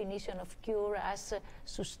the definition of cure as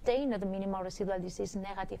sustained minimal residual disease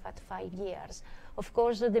negative at 5 years. Of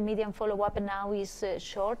course, the median follow-up now is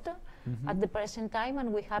short at the present time,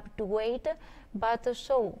 and we have to wait. But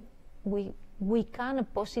so we can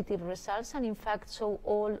have positive results, and in fact, so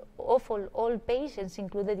all patients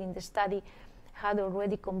included in the study had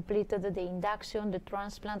already completed the induction, the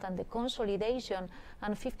transplant, and the consolidation,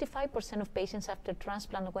 and 55% of patients after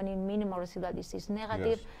transplant went in minimal residual disease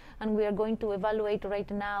negative, yes. and we are going to evaluate right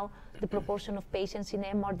now the proportion of patients in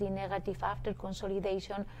MRD negative after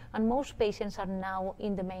consolidation, and most patients are now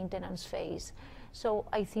in the maintenance phase. So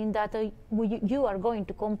I think that you are going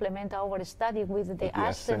to complement our study with the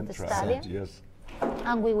ASCENT study, yes.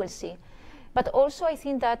 and we will see. But also I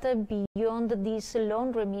think that beyond these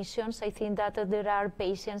long remissions, I think that there are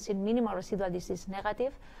patients in minimal residual disease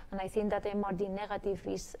negative, and I think that MRD negative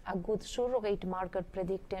is a good surrogate marker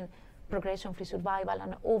predicting progression-free survival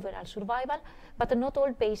and overall survival, but not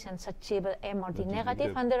all patients achieve MRD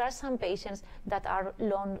negative, and there are some patients that are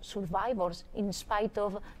long survivors in spite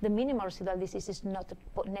of the minimal residual disease is not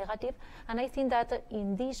negative, and I think that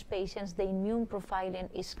in these patients the immune profiling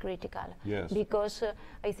is critical, yes. because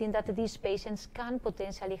I think that these patients can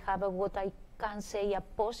potentially have what I can say a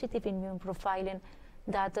positive immune profiling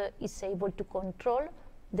that is able to control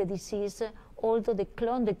the disease, although the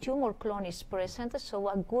tumor clone is present, so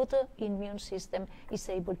a good immune system is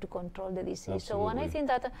able to control the disease. Absolutely. So, and I think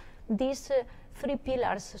that these three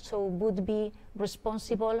pillars would be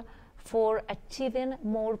responsible for achieving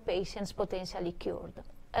more patients potentially cured.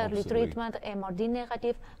 Early Absolutely. treatment, MRD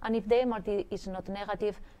negative, and if the MRD is not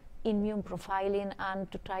negative, immune profiling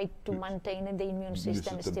and to try to maintain the immune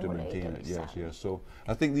system stimulated. Yes. So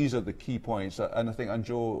I think these are the key points, and I think, and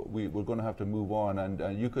Joe, we're going to have to move on,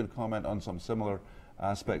 and you could comment on some similar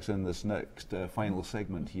aspects in this next final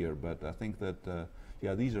segment here, but I think that,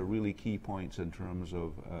 yeah, these are really key points in terms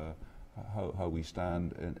of how we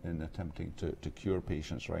stand in attempting to cure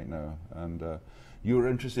patients right now. And you're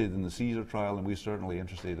interested in the CAESAR trial, and we're certainly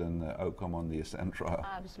interested in the outcome on the ASCENT trial.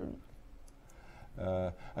 Absolutely.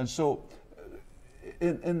 And so,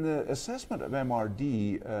 in the assessment of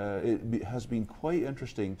MRD, it has been quite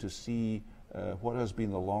interesting to see what has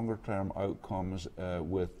been the longer-term outcomes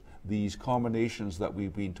with these combinations that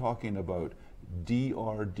we've been talking about,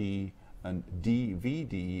 DRD and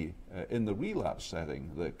DVD, in the relapse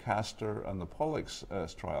setting, the CASTOR and the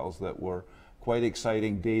POLLUX trials that were quite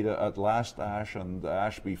exciting data at last ASH and the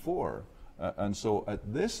ASH before. And so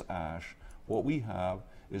at this ASH, what we have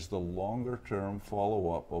is the longer-term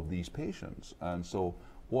follow-up of these patients. And so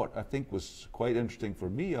what I think was quite interesting for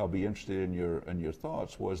me, I'll be interested in your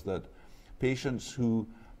thoughts, was that patients who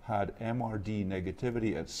had MRD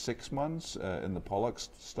negativity at 6 months, in the POLLUX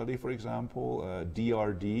study, for example,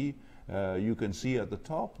 DRD, you can see at the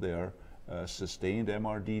top there, sustained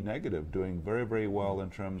MRD negative, doing very, very well in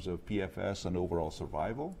terms of PFS and overall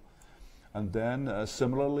survival. And then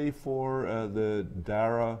similarly for the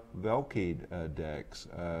Dara Velcade dex,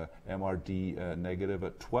 MRD negative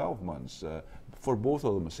at 12 months. For both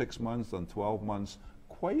of them, 6 months and 12 months,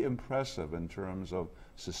 quite impressive in terms of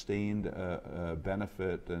sustained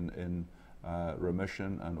benefit in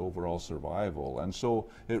remission and overall survival. And so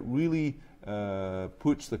it really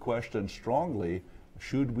puts the question strongly,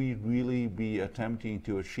 should we really be attempting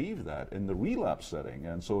to achieve that in the relapse setting?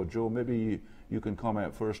 And so, Joe, maybe you can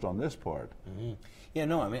comment first on this part. Mm-hmm. Yeah,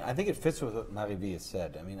 no, I mean, I think it fits with what Marie-V has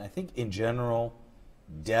said. I mean, I think in general,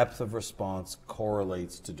 depth of response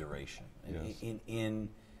correlates to duration. Yes. In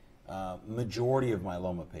majority of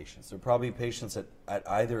myeloma patients, there are probably patients at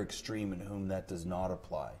either extreme in whom that does not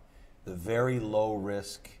apply. The very low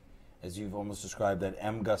risk, as you've almost described, that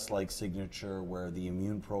MGUS-like signature where the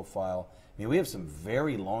immune profile, I mean, we have some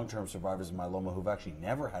very long-term survivors of myeloma who've actually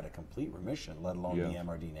never had a complete remission, let alone be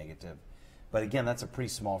MRD negative. But again, that's a pretty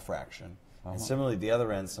small fraction. And similarly, the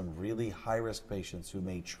other end, some really high-risk patients who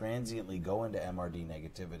may transiently go into MRD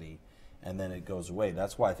negativity and then it goes away.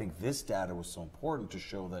 That's why I think this data was so important to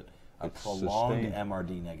show that a prolonged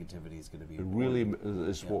MRD negativity is going to be important. It really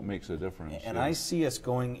is what makes a difference. And I see us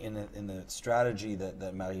going in the strategy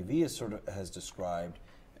that Marie-V has described,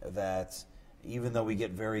 that even though we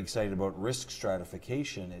get very excited about risk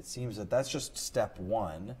stratification, it seems that that's just step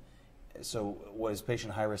one. So was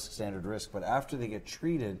patient high risk, standard risk, but after they get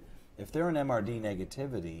treated, if they're in MRD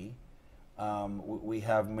negativity, we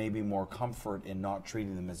have maybe more comfort in not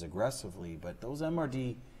treating them as aggressively, but those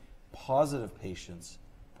MRD positive patients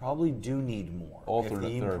probably do need more. Alternate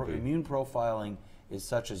if the therapy. Immune profiling is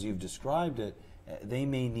such as you've described it, they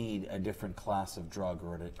may need a different class of drug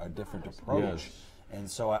or a different approach. Yes. And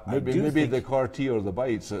so maybe the CAR T or the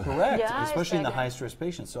BiTEs. Correct, Yeah, especially in the exactly. highest risk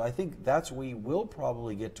patients. So I think we will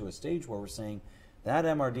probably get to a stage where we're saying that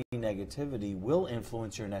MRD negativity will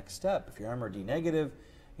influence your next step. If you're MRD negative,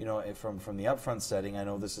 you know, if from the upfront setting, I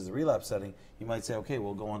know this is a relapse setting, you might say, okay,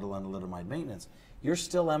 we'll go on to lenalidomide maintenance. You're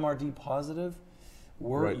still MRD positive,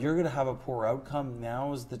 you're going to have a poor outcome.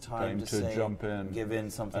 Now is the time to say, jump in, give in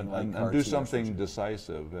something like and do something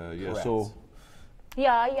decisive. Yeah, so.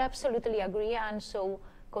 Yeah, I absolutely agree. And so,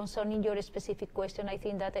 concerning your specific question, I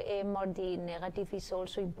think that MRD negative is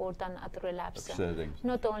also important at relapse.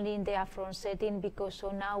 Not only in the upfront setting, because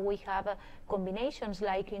so now we have combinations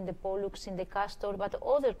like in the Pollux, in the Castor, but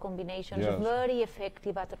other combinations very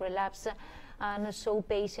effective at relapse, and so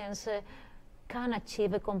patients can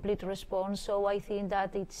achieve a complete response. So I think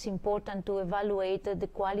that it's important to evaluate the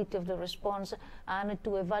quality of the response and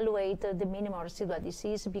to evaluate the minimal residual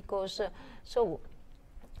disease, because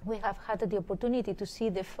we have had the opportunity to see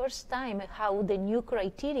the first time how the new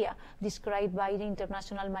criteria described by the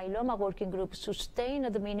International Myeloma Working Group, sustained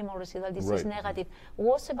the minimal residual disease negative,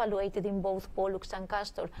 was evaluated in both Pollux and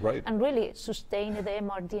Castor, and really sustained the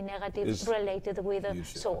MRD negative related with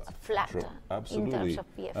flat in terms of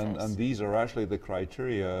PFS. And these are actually the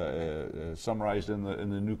criteria summarized in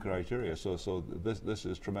the new criteria. So this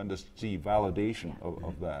is tremendous validation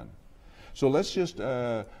of that. So let's just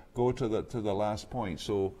go to the last point.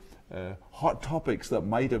 So hot topics that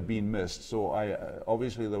might have been missed. So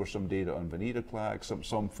obviously there was some data on venetoclax,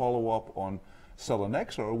 some follow-up on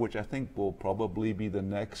selinexor, which I think will probably be the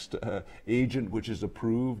next agent which is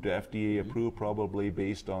approved, FDA approved, probably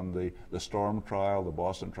based on the STORM trial, the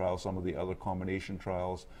Boston trial, some of the other combination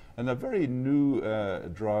trials, and a very new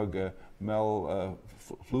drug,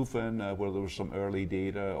 melflufen, where there was some early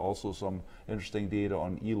data, also some interesting data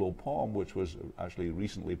on elopalm, which was actually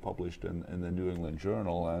recently published in the New England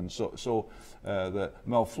Journal. And so the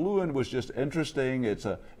melflufen was just interesting. It's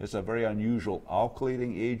a very unusual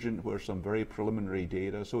alkylating agent where some very preliminary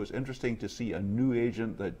data. So it's interesting to see a new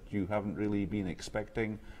agent that you haven't really been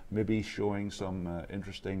expecting, maybe showing some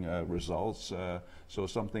interesting results. So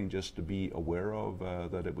something just to be aware of,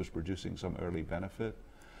 that it was producing some early benefit.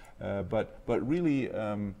 But really,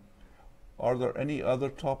 are there any other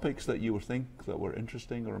topics that you think that were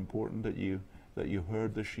interesting or important that you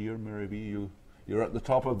heard this year, Mary V? You're at the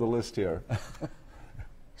top of the list here.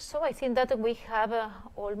 So I think that we have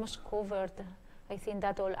almost covered. I think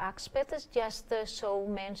that all aspects. Just so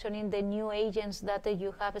mentioning the new agents that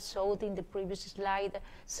you have showed in the previous slide,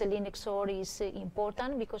 selinexor is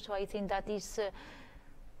important, because I think that is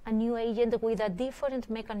a new agent with a different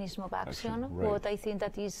mechanism of action, what I think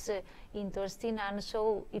that is interesting, and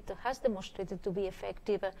so it has demonstrated to be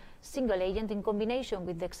effective single agent in combination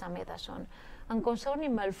with dexamethasone. And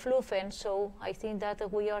concerning melflufen, so I think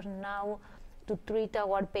that we are now to treat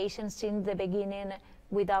our patients in the beginning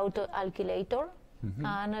without alkylator,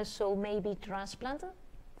 and so maybe transplant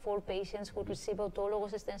for patients who receive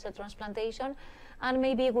autologous stem cell transplantation, and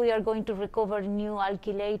maybe we are going to recover new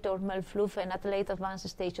alkylator melflufen at late advanced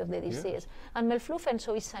stage of the disease. And melflufen,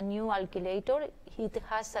 so is a new alkylator. It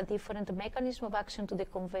has a different mechanism of action to the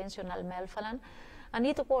conventional melphalan, and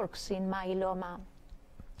it works in myeloma,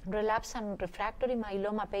 relapsed and refractory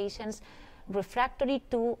myeloma patients, refractory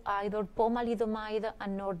to either pomalidomide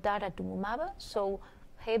and nor daratumumab, so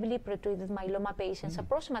heavily pretreated myeloma patients.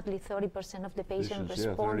 Approximately 30% of the patients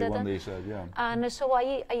responded. 31 they said, And so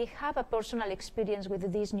I have a personal experience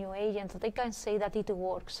with this new agent that I can say that it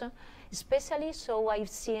works. Especially so I've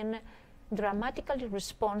seen dramatically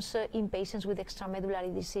response in patients with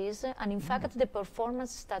extramedullary disease, and in fact the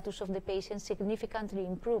performance status of the patient significantly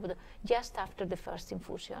improved just after the first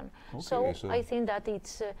infusion. So I think that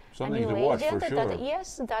it's a new agent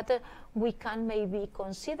that we can maybe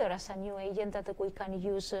consider as a new agent that we can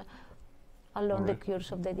use along the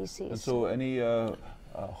course of the disease. And so any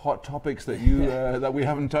hot topics that you that we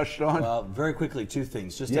haven't touched on? Well, very quickly, two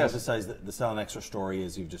things. Just to emphasize the selinexor story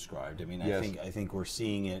as you've described. I mean, I think we're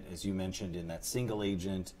seeing it, as you mentioned, in that single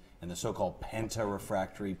agent and the so-called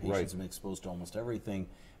penta-refractory patients have been exposed to almost everything.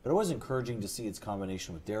 But it was encouraging to see its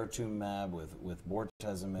combination with daratumumab, with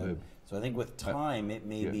bortezomib. So I think with time, it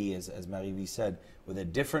may be, as Marie-V said, with a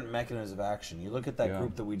different mechanism of action. You look at that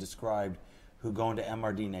group that we described who go into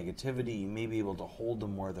MRD negativity, you may be able to hold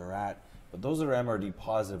them where they're at. But those that are MRD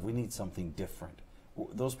positive, we need something different.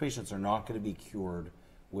 Those patients are not going to be cured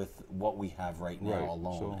with what we have right now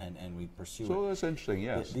alone, and we pursue it. So that's interesting,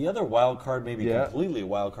 yes. The other wild card, maybe completely a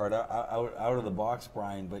wild card, out of the box,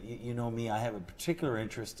 Brian, but you know me, I have a particular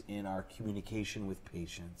interest in our communication with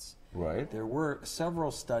patients. Right. There were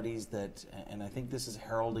several studies that, and I think this is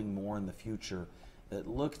heralding more in the future, that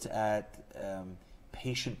looked at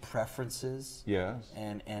patient preferences. Yes.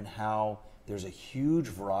 And how there's a huge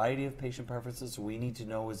variety of patient preferences. So we need to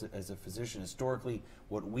know as a physician, historically,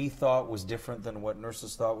 what we thought was different than what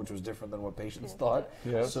nurses thought, which was different than what patients thought.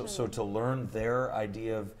 Yes. So to learn their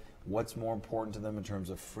idea of what's more important to them in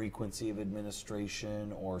terms of frequency of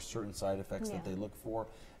administration or certain side effects that they look for.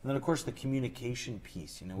 And then, of course, the communication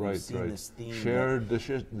piece. You know, we've seen this theme. Shared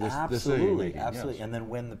absolutely. Yes. And then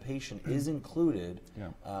when the patient is included,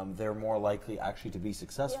 they're more likely actually to be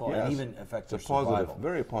successful and even affect their survival.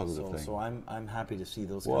 Very positive thing. So I'm happy to see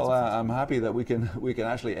those. Well, I'm happy that we can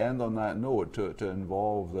actually end on that note to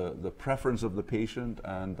involve the preference of the patient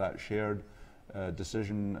and that shared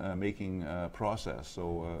decision making process.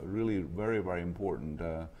 So really very, very important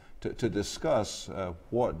to discuss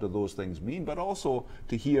what do those things mean, but also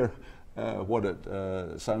to hear what it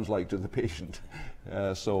sounds like to the patient.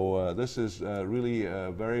 So this is really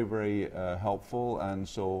very, very helpful. And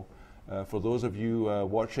so for those of you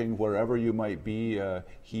watching wherever you might be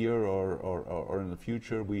here or in the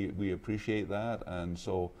future, we appreciate that. And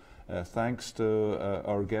so thanks to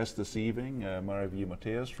our guest this evening, Victoria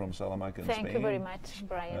Mateos from Salamanca in Spain. Thank you very much,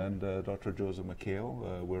 Brian. And Dr. Joseph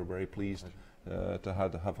Mikhael. We're very pleased to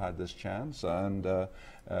have had this chance. And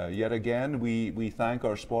yet again, we thank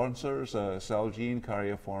our sponsors, Celgene,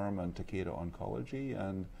 Karyopharm, and Takeda Oncology.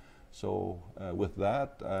 And so with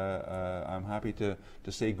that, I'm happy to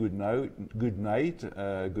say good night,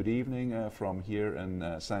 good evening from here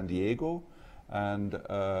in San Diego. And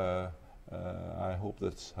I hope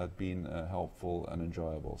this had been helpful and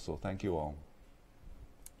enjoyable. So thank you all.